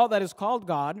above all that is called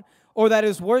God, or that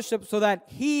is worshipped, so that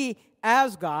he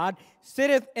as God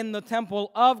sitteth in the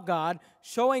temple of God,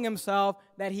 showing himself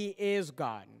that he is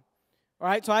God. All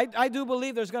right, so I do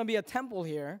believe there's going to be a temple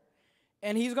here,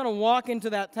 and he's going to walk into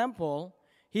that temple.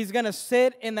 He's going to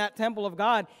sit in that temple of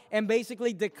God and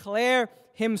basically declare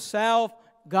himself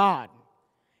God.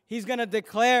 He's going to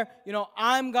declare,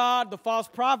 I'm God. The false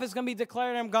prophet's going to be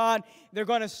declaring I'm God. They're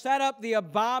going to set up the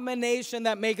abomination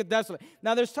that maketh desolate.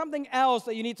 Now, there's something else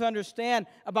that you need to understand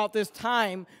about this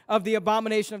time of the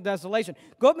abomination of desolation.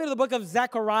 Go with me to the book of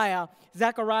Zechariah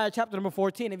chapter number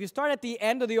 14. If you start at the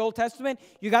end of the Old Testament,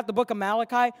 you got the book of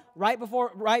Malachi. Right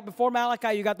before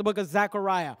Malachi, you got the book of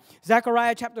Zechariah.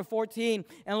 Zechariah chapter 14,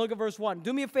 and look at verse 1.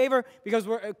 Do me a favor, because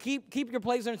keep your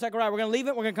place there in Zechariah. We're going to leave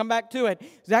it. We're going to come back to it.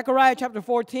 Zechariah chapter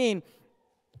 14.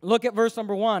 Look at verse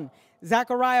number 1.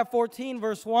 Zechariah 14,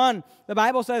 verse 1. The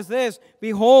Bible says this,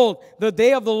 Behold, the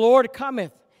day of the Lord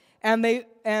cometh, and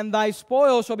thy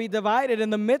spoil shall be divided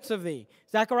in the midst of thee.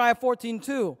 Zechariah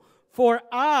 14:2. For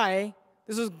I,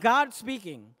 this is God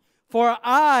speaking, for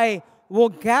I will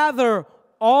gather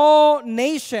all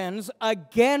nations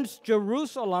against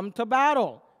Jerusalem to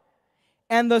battle.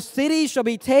 And the city shall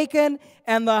be taken,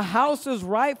 and the houses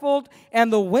rifled,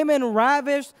 and the women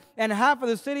ravished, and half of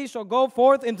the city shall go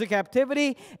forth into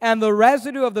captivity, and the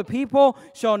residue of the people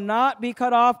shall not be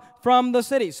cut off from the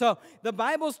city. So the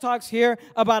Bible talks here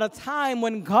about a time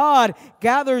when God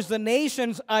gathers the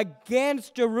nations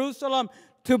against Jerusalem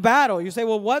to battle. You say,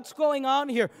 well, what's going on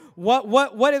here?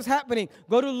 What is happening?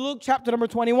 Go to Luke chapter number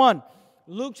 21.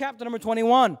 Luke chapter number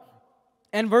 21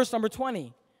 and verse number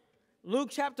 20. Luke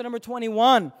chapter number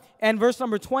 21 and verse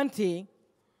number 20.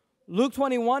 Luke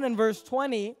 21 and verse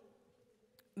 20.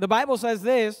 The Bible says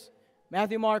this.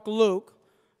 Matthew, Mark, Luke.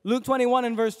 Luke 21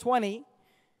 and verse 20.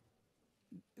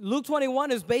 Luke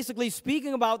 21 is basically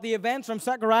speaking about the events from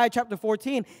Zechariah chapter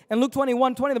 14. And Luke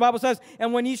 21:20, the Bible says,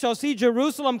 And when ye shall see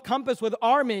Jerusalem compassed with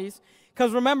armies,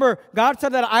 because remember, God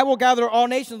said that I will gather all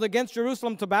nations against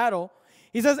Jerusalem to battle.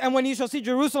 He says, and when ye shall see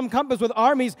Jerusalem compassed with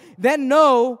armies, then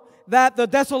know that the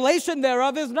desolation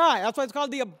thereof is nigh. That's why it's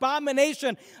called the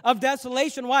abomination of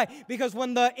desolation. Why? Because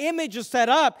when the image is set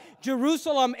up,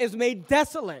 Jerusalem is made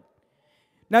desolate.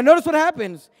 Now notice what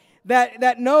happens.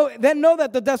 Then know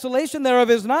that the desolation thereof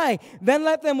is nigh. Then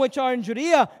let them which are in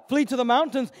Judea flee to the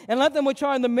mountains, and let them which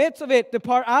are in the midst of it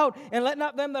depart out, and let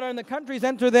not them that are in the countries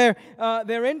enter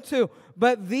thereinto.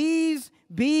 But these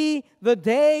be the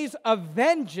days of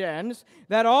vengeance,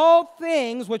 that all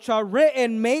things which are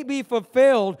written may be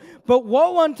fulfilled. But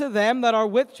woe unto them that are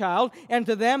with child, and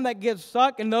to them that give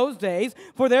suck in those days,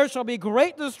 for there shall be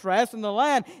great distress in the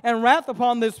land, and wrath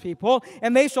upon this people,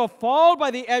 and they shall fall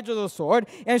by the edge of the sword,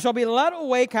 and shall be led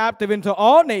away captive into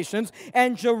all nations,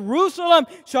 and Jerusalem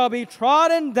shall be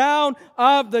trodden down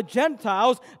of the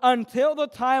Gentiles until the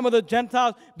time of the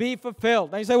Gentiles be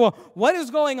fulfilled. Now you say, well, what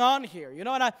is going on here? And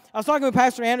I was talking with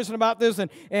Pastor Anderson about this, and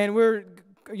I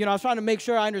was trying to make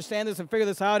sure I understand this and figure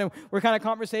this out, and we're kind of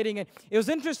conversating. And it was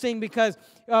interesting because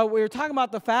we were talking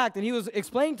about the fact, and he was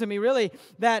explaining to me really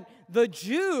that the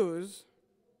Jews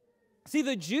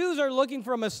are looking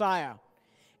for a Messiah,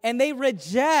 and they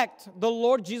reject the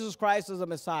Lord Jesus Christ as a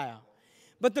Messiah.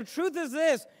 But the truth is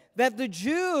this, that the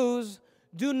Jews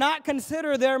do not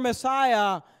consider their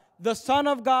Messiah the Son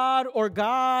of God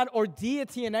or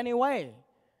deity in any way.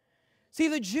 See,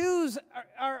 the Jews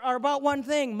are about one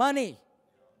thing, money.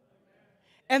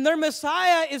 And their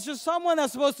Messiah is just someone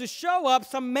that's supposed to show up,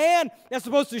 some man that's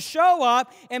supposed to show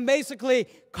up and basically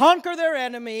conquer their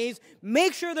enemies,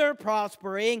 make sure they're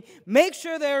prospering, make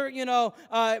sure they're,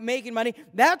 making money.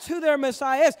 That's who their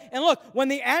Messiah is. And look, when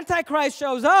the Antichrist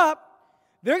shows up,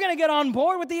 they're going to get on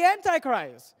board with the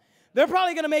Antichrist. They're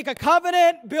probably going to make a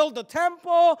covenant, build a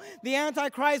temple. The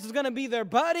Antichrist is going to be their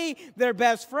buddy, their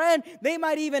best friend. They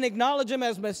might even acknowledge him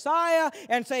as Messiah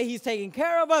and say he's taking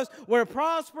care of us. We're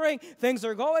prospering. Things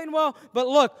are going well. But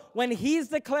look, when he's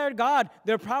declared God,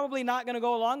 they're probably not going to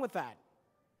go along with that,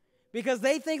 because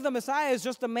they think the Messiah is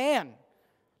just a man,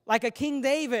 like a King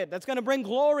David that's going to bring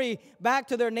glory back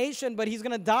to their nation, but he's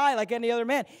going to die like any other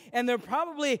man. And they're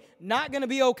probably not going to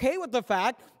be okay with the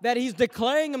fact that he's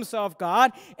declaring himself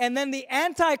God, and then the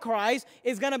Antichrist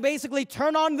is going to basically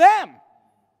turn on them.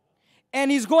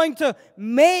 And he's going to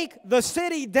make the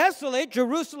city desolate,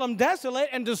 Jerusalem desolate,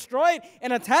 and destroy it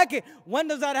and attack it. When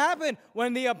does that happen?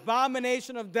 When the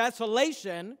abomination of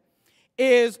desolation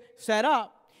is set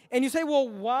up. And you say, well,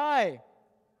 why?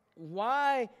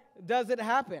 Why does it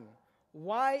happen?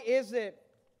 Why is it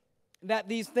that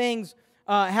these things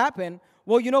happen?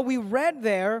 Well, we read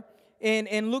there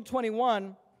in Luke 21,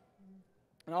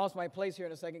 and I'll lost my place here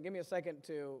in a second. Give me a second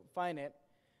to find it.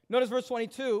 Notice verse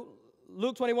 22,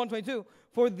 Luke 21:22.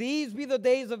 For these be the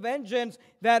days of vengeance,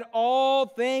 that all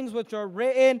things which are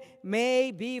written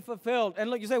may be fulfilled. And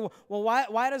look, you say, well,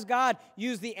 why does God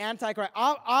use the Antichrist?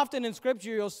 Often in Scripture,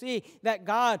 you'll see that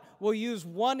God will use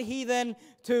one heathen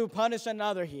to punish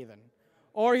another heathen.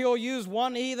 Or he'll use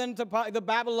one heathen to, the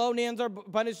Babylonians are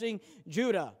punishing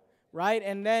Judah. right?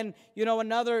 And then,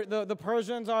 the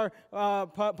Persians are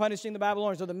punishing the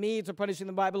Babylonians, or the Medes are punishing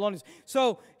the Babylonians.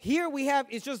 So here we have,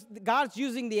 it's just God's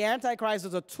using the Antichrist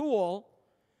as a tool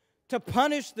to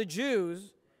punish the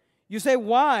Jews. You say,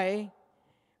 why?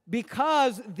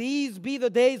 Because these be the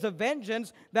days of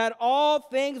vengeance, that all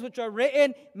things which are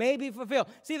written may be fulfilled.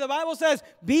 See, the Bible says,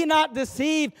 be not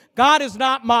deceived, God is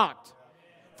not mocked.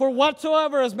 For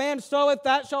whatsoever as man soweth,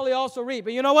 that shall he also reap.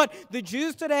 But you know what? The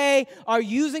Jews today are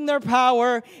using their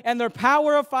power and their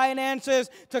power of finances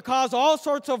to cause all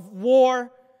sorts of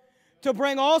war, to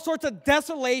bring all sorts of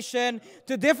desolation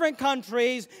to different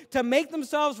countries, to make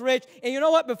themselves rich. And you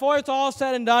know what? Before it's all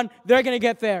said and done, they're going to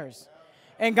get theirs.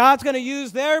 And God's going to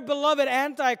use their beloved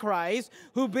Antichrist,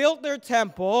 who built their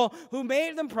temple, who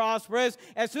made them prosperous.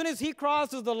 As soon as he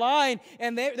crosses the line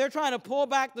and they're trying to pull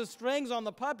back the strings on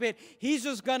the puppet, he's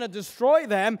just going to destroy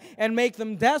them and make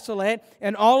them desolate.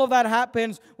 And all of that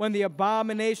happens when the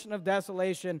abomination of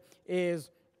desolation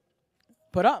is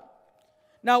put up.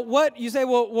 Now, what you say,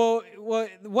 well,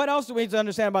 what else do we need to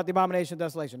understand about the abomination of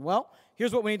desolation? Well,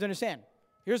 here's what we need to understand.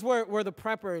 Here's where the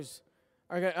preppers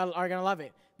are going to love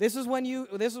it. This is when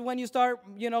you start,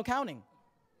 counting.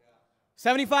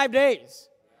 75 days.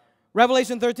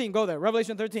 Revelation 13, go there.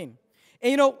 Revelation 13.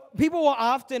 And, people will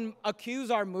often accuse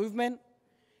our movement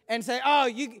and say, oh,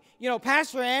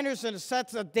 Pastor Anderson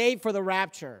sets a date for the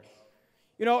rapture.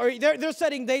 Or they're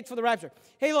setting dates for the rapture.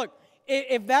 Hey, look,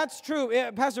 if that's true,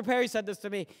 Pastor Perry said this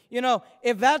to me,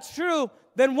 if that's true,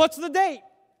 then what's the date?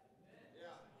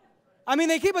 I mean,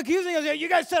 they keep accusing us, you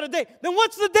guys set a date. Then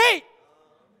what's the date?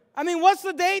 I mean, what's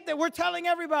the date that we're telling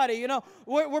everybody?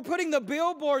 We're putting the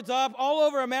billboards up all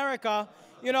over America.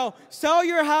 Sell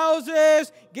your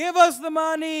houses, give us the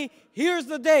money, here's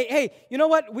the date. Hey, you know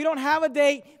what? We don't have a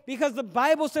date because the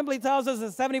Bible simply tells us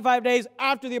it's 75 days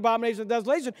after the abomination of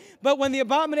desolation. But when the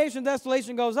abomination of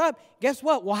desolation goes up, guess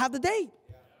what? We'll have the date.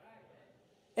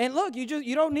 And look, you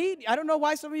don't need, I don't know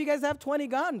why some of you guys have 20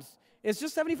 guns. It's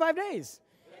just 75 days.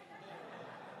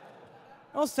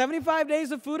 75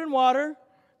 days of food and water.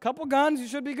 Couple guns, you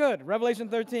should be good. Revelation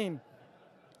 13.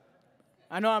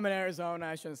 I know I'm in Arizona.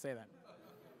 I shouldn't say that.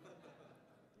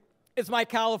 It's my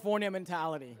California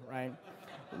mentality, right?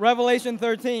 Revelation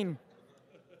 13.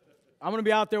 I'm going to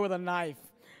be out there with a knife.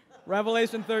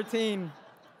 Revelation 13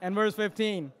 and verse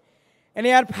 15. And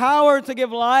he had power to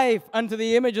give life unto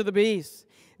the image of the beast,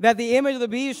 that the image of the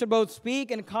beast should both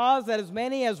speak and cause that as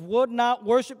many as would not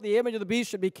worship the image of the beast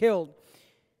should be killed.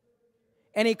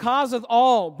 And he causeth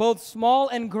all, both small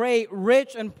and great,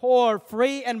 rich and poor,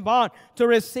 free and bond, to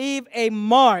receive a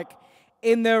mark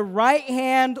in their right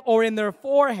hand or in their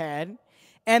forehead,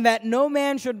 and that no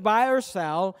man should buy or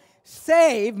sell,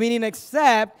 save, meaning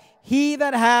except, he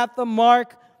that hath the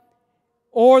mark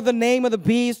or the name of the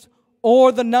beast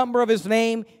or the number of his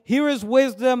name. Here is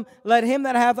wisdom. Let him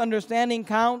that hath understanding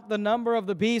count the number of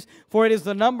the beast, for it is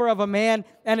the number of a man,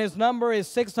 and his number is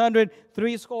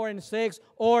 666,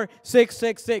 or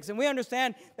 666. And we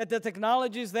understand that the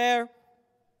technology is there. It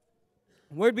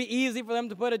would be easy for them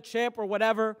to put a chip or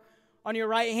whatever on your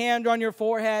right hand or on your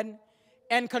forehead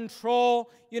and control,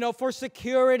 for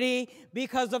security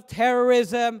because of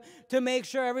terrorism, to make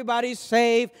sure everybody's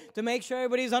safe, to make sure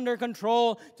everybody's under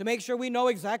control, to make sure we know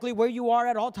exactly where you are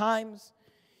at all times.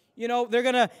 You're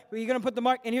gonna put the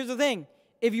mark. And here's the thing.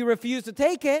 If you refuse to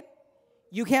take it,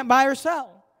 you can't buy or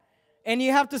sell. And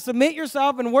you have to submit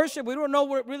yourself and worship. We don't know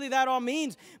what really that all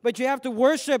means, but you have to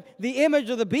worship the image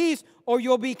of the beast or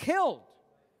you'll be killed.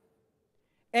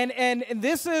 And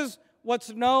this is what's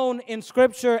known in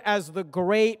Scripture as the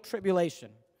Great Tribulation.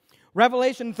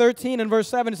 Revelation 13 and verse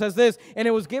 7 says this, and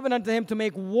it was given unto him to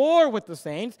make war with the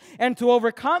saints and to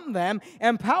overcome them,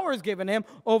 and power is given him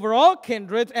over all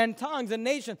kindreds and tongues and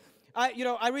nations.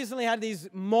 I recently had these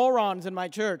morons in my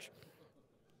church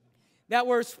that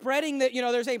were spreading that,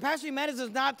 they're saying, Pastor Jimenez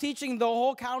is not teaching the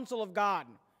whole counsel of God.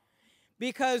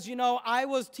 Because, I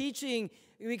was teaching,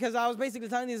 because I was basically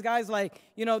telling these guys, they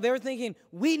were thinking,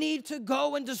 we need to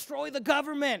go and destroy the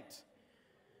government.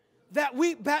 They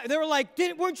were like,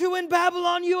 weren't you in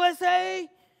Babylon, USA?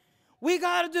 We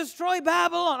got to destroy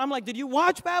Babylon. I'm like, did you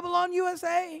watch Babylon,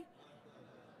 USA?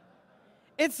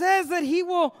 It says that he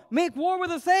will make war with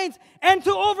the saints and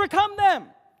to overcome them.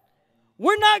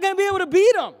 We're not going to be able to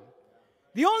beat them.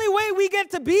 The only way we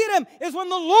get to beat them is when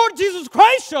the Lord Jesus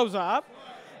Christ shows up.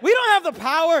 We don't have the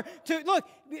power to, look,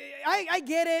 I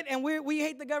get it, and we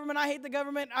hate the government. I hate the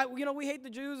government. We hate the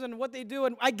Jews and what they do,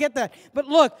 and I get that. But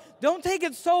look, don't take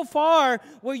it so far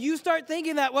where you start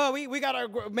thinking that, well, we got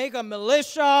to make a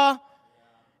militia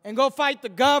and go fight the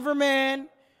government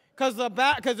because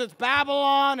it's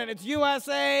Babylon and it's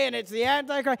USA and it's the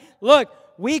Antichrist. Look,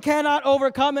 We cannot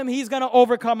overcome him. He's going to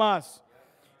overcome us.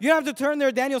 You don't have to turn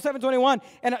there, Daniel 7:21.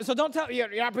 And so don't tell,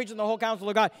 you're not preaching the whole counsel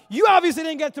of God. You obviously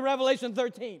didn't get to Revelation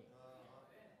 13.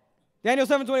 Daniel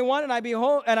 7:21, and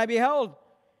I beheld,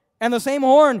 and the same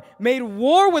horn made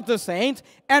war with the saints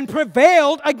and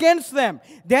prevailed against them.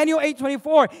 Daniel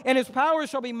 8:24, and his power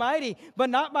shall be mighty, but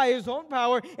not by his own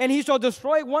power, and he shall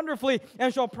destroy wonderfully,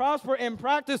 and shall prosper in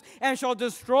practice, and shall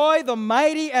destroy the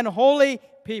mighty and holy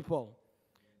people.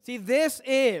 See, this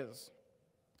is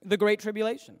the Great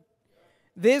Tribulation.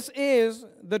 This is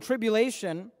the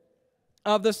tribulation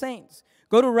of the saints.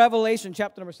 Go to Revelation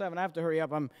chapter number 7. I have to hurry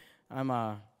up. I'm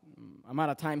out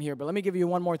of time here, but let me give you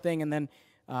one more thing, and then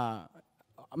I'm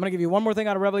going to give you one more thing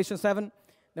out of Revelation 7.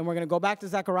 Then we're going to go back to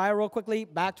Zechariah real quickly,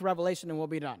 back to Revelation, and we'll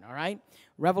be done, all right?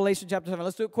 Revelation chapter 7.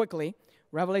 Let's do it quickly.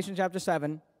 Revelation chapter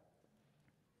 7.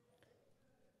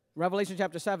 Revelation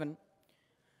chapter 7.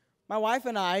 My wife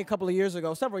and I, several years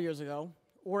ago,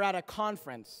 were at a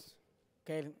conference,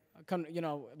 okay? You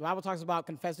know, the Bible talks about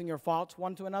confessing your faults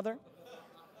one to another.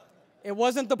 It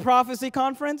wasn't the prophecy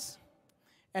conference,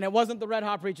 and it wasn't the Red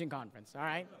Hot Preaching Conference, all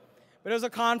right? But it was a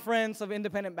conference of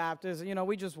independent Baptists. You know,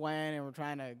 we just went and we're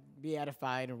trying to be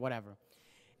edified or whatever.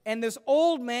 And this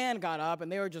old man got up, and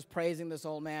they were just praising this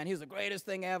old man. He was the greatest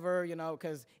thing ever, you know,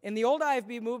 because in the old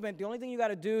IFB movement, the only thing you got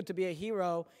to do to be a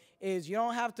hero is you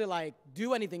don't have to, like,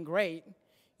 do anything great.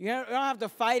 You don't have to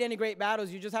fight any great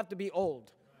battles. You just have to be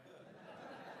old.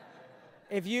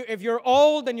 If you're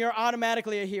old, then you're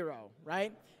automatically a hero,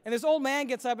 right? And this old man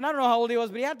gets up, and I don't know how old he was,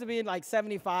 but he had to be like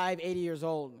 75, 80 years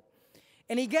old.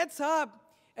 And he gets up,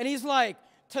 and he's like,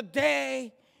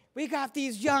 today, we got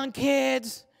these young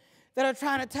kids that are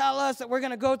trying to tell us that we're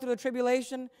going to go through the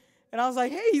tribulation. And I was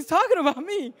like, hey, he's talking about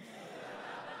me.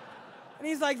 And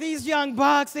he's like, these young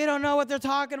bucks, they don't know what they're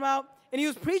talking about. And he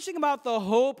was preaching about the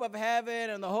hope of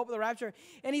heaven and the hope of the rapture.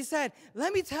 And he said,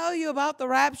 let me tell you about the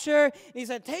rapture. And he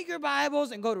said, take your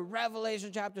Bibles and go to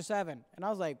Revelation chapter 7. And I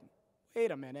was like,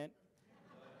 wait a minute.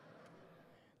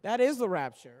 That is the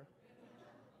rapture.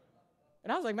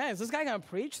 And I was like, man, is this guy going to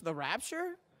preach the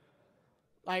rapture?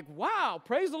 Like, wow,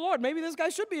 praise the Lord. Maybe this guy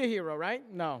should be a hero, right?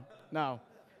 No.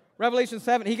 Revelation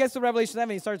 7. He gets to Revelation 7.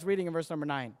 He starts reading in verse number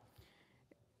 9.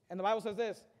 And the Bible says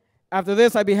this. After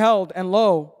this I beheld, and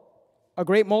lo, a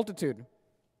great multitude,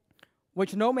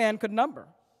 which no man could number,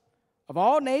 of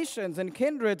all nations and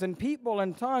kindreds and people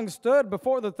and tongues, stood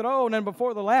before the throne and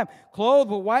before the Lamb,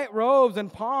 clothed with white robes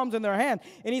and palms in their hands.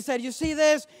 And he said, you see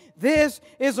this? This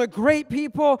is a great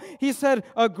people. He said,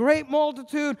 a great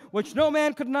multitude, which no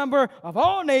man could number, of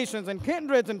all nations and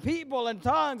kindreds and people and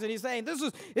tongues. And he's saying,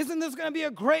 isn't this going to be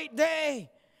a great day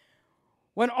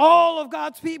when all of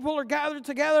God's people are gathered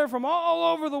together from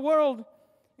all over the world?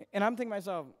 And I'm thinking to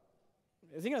myself,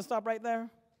 is he going to stop right there?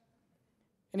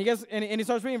 And he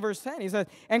starts reading verse 10. He says,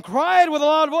 and cried with a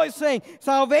loud voice, saying,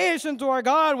 salvation to our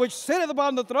God, which sitteth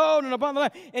upon the throne and upon the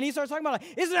Lamb. And he starts talking about,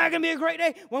 like, isn't that going to be a great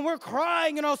day when we're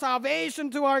crying, you know,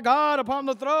 salvation to our God upon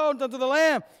the throne and to the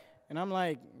Lamb? And I'm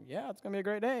like, yeah, it's going to be a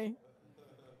great day.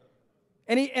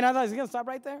 And I thought, is he going to stop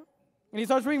right there? And he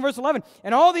starts reading verse 11.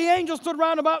 And all the angels stood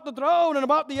round about the throne and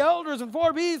about the elders and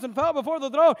four beasts and fell before the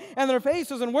throne and their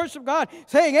faces and worshiped God,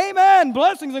 saying, amen,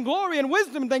 blessings and glory and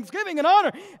wisdom and thanksgiving and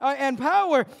honor and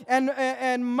power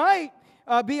and might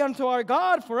be unto our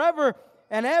God forever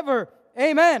and ever.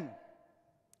 Amen.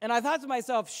 And I thought to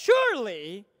myself,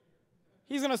 surely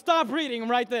he's going to stop reading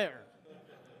right there.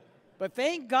 But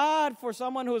thank God for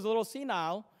someone who is a little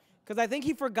senile, because I think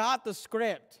he forgot the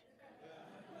script.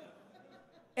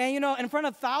 And, you know, in front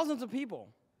of thousands of people.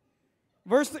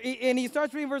 And he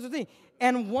starts reading verse 15.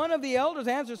 And one of the elders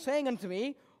answered, saying unto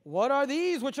me, what are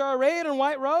these which are arrayed in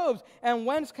white robes? And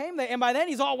whence came they? And by then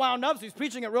he's all wound up, so he's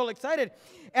preaching it real excited.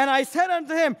 And I said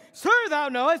unto him, sir, thou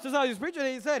knowest. As I was preaching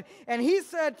it, and he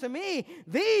said to me,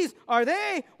 these are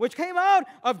they which came out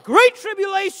of great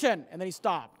tribulation. And then he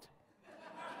stopped.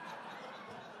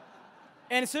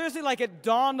 And seriously, like, it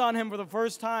dawned on him for the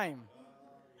first time.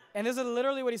 And this is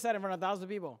literally what he said in front of thousands of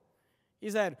people. He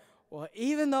said, well,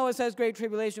 even though it says great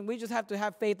tribulation, we just have to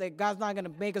have faith that God's not going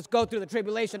to make us go through the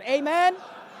tribulation. Amen?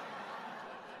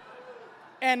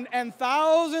 and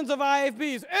thousands of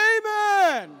IFBs,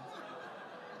 amen!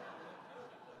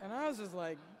 And I was just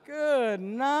like, good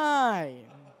night.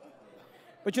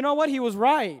 But you know what? He was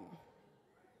right.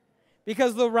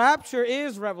 Because the rapture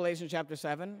is Revelation chapter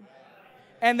 7.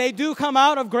 And they do come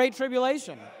out of great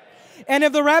tribulation. And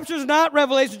if the rapture is not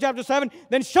Revelation chapter 7,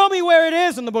 then show me where it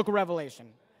is in the book of Revelation.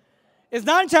 It's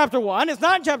not in chapter 1. It's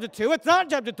not in chapter 2. It's not in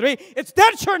chapter 3. It's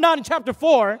dead sure not in chapter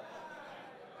 4.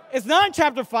 It's not in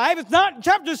chapter 5. It's not.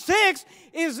 Chapter 6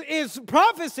 is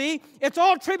prophecy. It's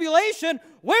all tribulation.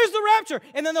 Where's the rapture?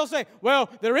 And then they'll say, well,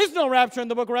 there is no rapture in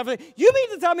the book of Revelation. You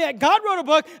mean to tell me that God wrote a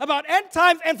book about end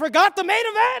times and forgot the main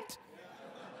event?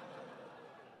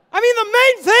 I mean, the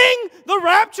main thing, the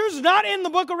rapture's not in the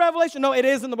book of Revelation. No, it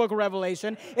is in the book of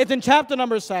Revelation. It's in chapter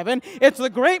number 7. It's the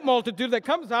great multitude that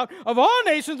comes out of all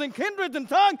nations and kindreds and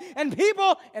tongues and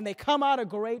people, and they come out of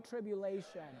great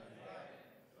tribulation.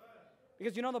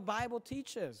 Because, you know, the Bible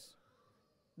teaches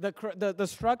the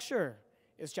structure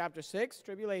is chapter 6,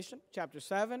 tribulation, chapter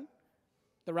 7,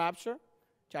 the rapture,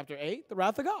 chapter 8, the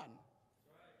wrath of God.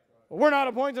 Well, we're not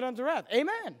appointed unto wrath.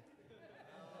 Amen.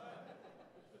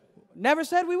 Never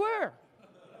said we were.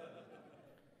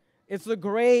 It's the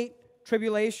great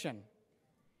tribulation.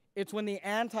 It's when the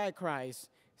Antichrist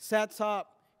sets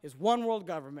up his one world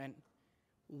government,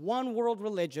 one world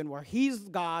religion, where he's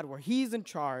God, where he's in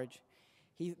charge.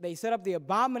 They set up the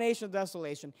abomination of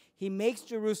desolation. He makes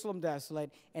Jerusalem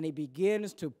desolate, and he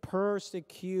begins to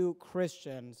persecute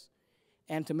Christians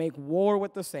and to make war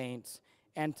with the saints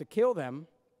and to kill them.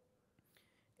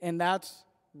 And that's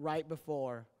right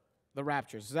before the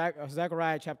rapture.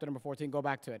 Zechariah chapter number 14, go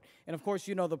back to it. And of course,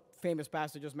 you know the famous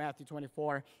passage of Matthew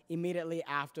 24, immediately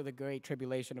after the great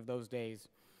tribulation of those days.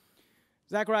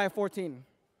 Zechariah 14.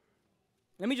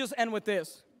 Let me just end with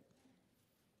this.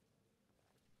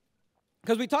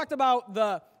 Because we talked about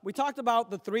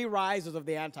the three rises of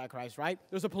the Antichrist, right?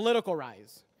 There's a political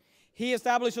rise. He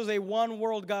establishes a one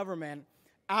world government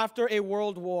after a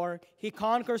world war. He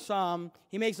conquers some.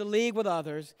 He makes a league with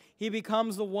others. He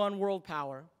becomes the one world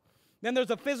power. Then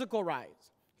there's a physical rise.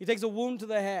 He takes a wound to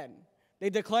the head. They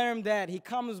declare him dead. He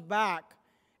comes back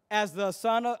as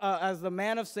the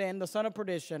man of sin, the son of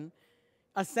perdition,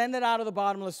 ascended out of the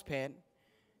bottomless pit.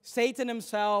 Satan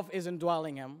himself is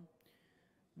indwelling him.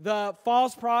 The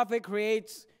false prophet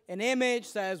creates an image,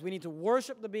 says we need to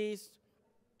worship the beast.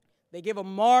 They give a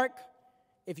mark.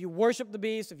 If you worship the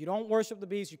beast, if you don't worship the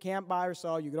beast, you can't buy or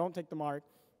sell. You don't take the mark.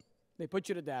 They put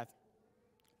you to death.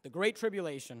 The great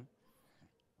tribulation.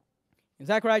 In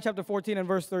Zechariah chapter 14 and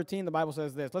verse 13, the Bible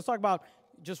says this. Let's talk about,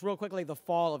 just real quickly, the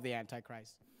fall of the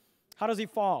Antichrist. How does he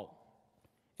fall?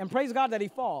 And praise God that he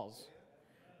falls.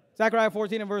 Zechariah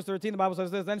 14 and verse 13, the Bible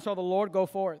says this. Then shall the Lord go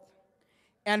forth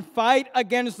and fight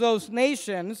against those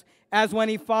nations as when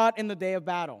he fought in the day of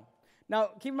battle. Now,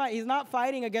 keep in mind, he's not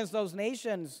fighting against those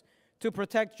nations to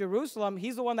protect Jerusalem.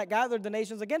 He's the one that gathered the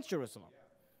nations against Jerusalem.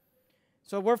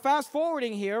 So we're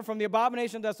fast-forwarding here from the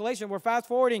abomination of desolation. We're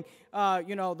fast-forwarding,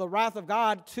 the wrath of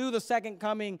God to the second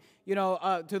coming,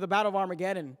 to the battle of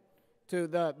Armageddon.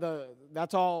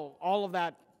 That's all of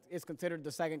that is considered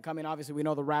the second coming. Obviously, we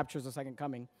know the rapture is the second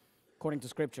coming, according to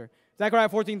Scripture. Zechariah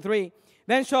 14:3.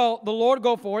 Then shall the Lord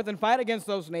go forth and fight against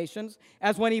those nations,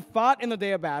 as when he fought in the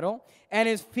day of battle, and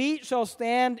his feet shall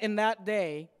stand in that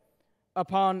day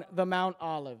upon the Mount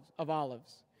of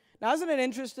Olives. Now, isn't it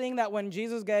interesting that when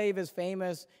Jesus gave his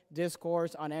famous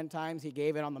discourse on end times, he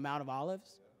gave it on the Mount of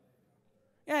Olives?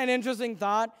 Yeah, an interesting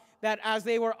thought that as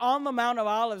they were on the Mount of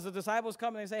Olives, the disciples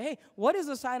come and they say, hey, what is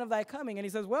the sign of thy coming? And he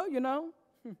says, well,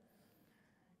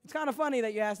 it's kind of funny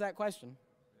that you asked that question.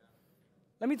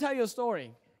 Let me tell you a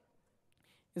story.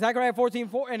 In Zechariah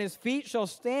 14:4, and his feet shall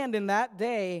stand in that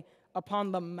day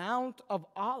upon the Mount of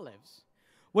Olives,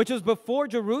 which is before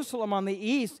Jerusalem on the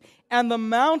east, and the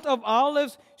Mount of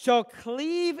Olives shall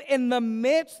cleave in the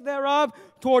midst thereof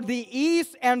toward the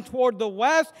east and toward the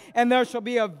west, and there shall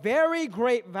be a very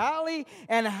great valley,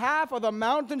 and half of the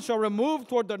mountain shall remove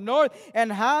toward the north,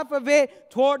 and half of it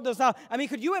toward the south. I mean,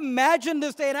 could you imagine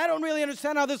this day? And I don't really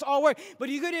understand how this all works, but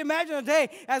you could imagine a day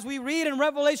as we read in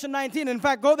Revelation 19. In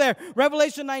fact, go there,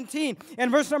 Revelation 19,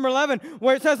 and verse number 11,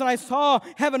 where it says, and I saw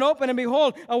heaven open, and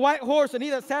behold, a white horse, and he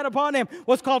that sat upon him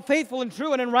was called Faithful and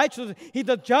True, and in righteousness he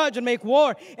doth judge and make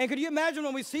war. And could you imagine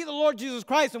when we see the Lord Jesus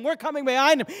Christ, and we're coming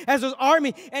behind him as his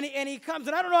army, and he comes,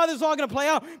 and I don't know how this is all going to play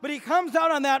out, but he comes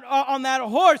out on that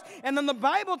horse, and then the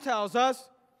Bible tells us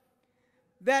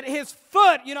that his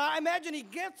foot, I imagine he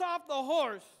gets off the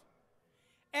horse,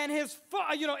 and his foot,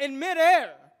 in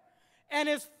midair, and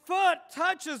his foot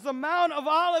touches the Mount of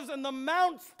Olives, and the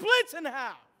mount splits in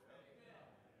half.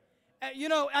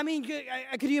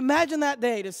 Could you imagine that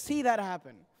day, to see that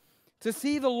happen? To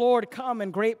see the Lord come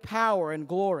in great power and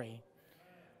glory.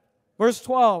 Verse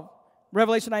 12,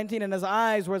 Revelation 19, and his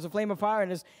eyes were as a flame of fire, and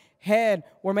his head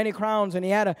were many crowns, and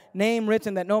he had a name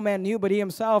written that no man knew but he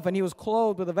himself, and he was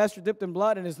clothed with a vesture dipped in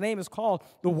blood, and his name is called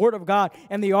the Word of God.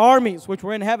 And the armies which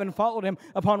were in heaven followed him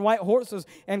upon white horses,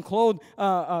 and clothed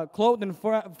in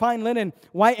fine linen,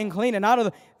 white and clean. And out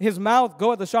of his mouth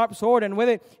goeth the sharp sword, and with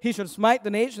it he shall smite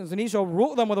the nations, and he shall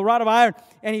rule them with a rod of iron,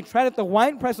 and he treadeth the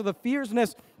winepress of the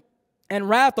fierceness and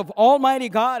wrath of Almighty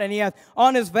God. And he hath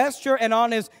on his vesture and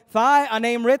on his thigh a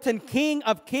name written, King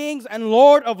of Kings and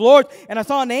Lord of Lords. And I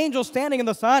saw an angel standing in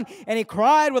the sun, and he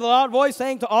cried with a loud voice,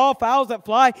 saying to all fowls that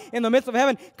fly in the midst of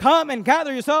heaven, Come and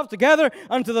gather yourselves together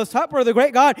unto the supper of the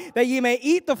great God, that ye may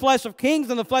eat the flesh of kings,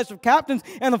 and the flesh of captains,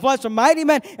 and the flesh of mighty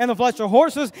men, and the flesh of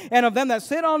horses, and of them that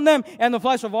sit on them, and the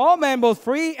flesh of all men, both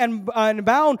free and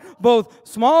bound, both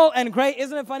small and great.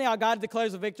 Isn't it funny how God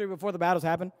declares a victory before the battles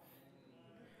happen?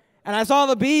 And I saw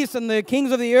the beasts and the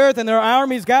kings of the earth and their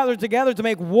armies gathered together to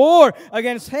make war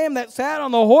against him that sat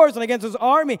on the horse and against his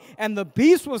army. And the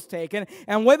beast was taken,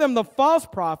 and with him the false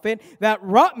prophet that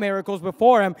wrought miracles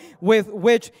before him, with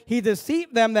which he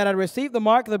deceived them that had received the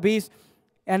mark of the beast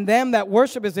and them that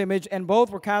worship his image. And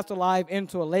both were cast alive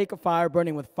into a lake of fire,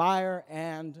 burning with fire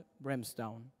and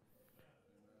brimstone.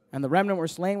 And the remnant were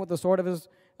slain with the sword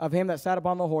of him that sat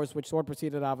upon the horse, which sword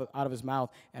proceeded out of his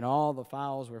mouth. And all the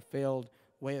fowls were filled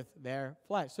with their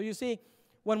flesh. So you see,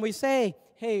 when we say,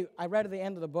 hey, I read at the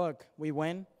end of the book, we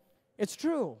win, it's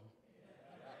true.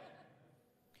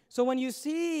 So when you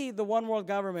see the one world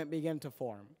government begin to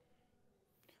form,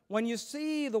 when you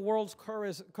see the world's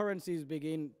currencies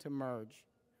begin to merge,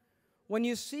 when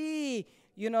you see,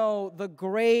 the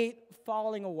great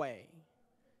falling away,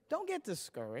 don't get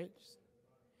discouraged.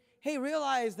 Hey,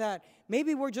 realize that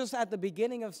maybe we're just at the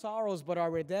beginning of sorrows, but our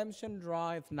redemption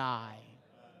draweth nigh.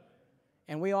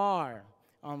 And we are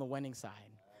on the winning side.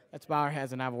 Let's bow our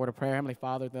heads and have a word of prayer. Heavenly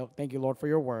Father, thank you, Lord, for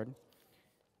your word.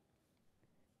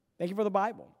 Thank you for the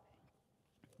Bible,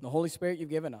 the Holy Spirit you've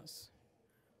given us.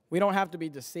 We don't have to be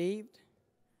deceived.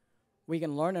 We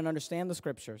can learn and understand the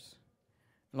Scriptures.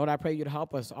 And Lord, I pray you'd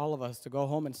help us, all of us, to go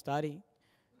home and study,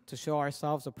 to show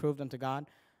ourselves approved unto God.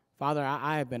 Father,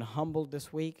 I have been humbled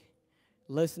this week,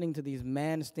 listening to these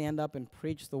men stand up and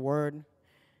preach the word.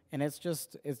 And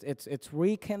it's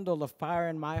rekindled a fire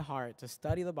in my heart to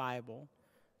study the Bible,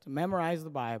 to memorize the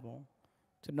Bible,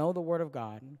 to know the Word of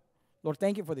God. Lord,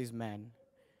 thank you for these men.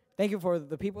 Thank you for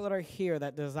the people that are here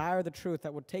that desire the truth,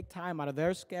 that would take time out of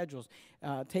their schedules,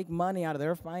 take money out of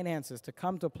their finances to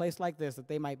come to a place like this that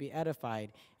they might be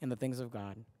edified in the things of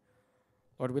God.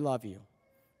 Lord, we love you.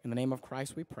 In the name of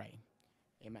Christ we pray.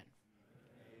 Amen.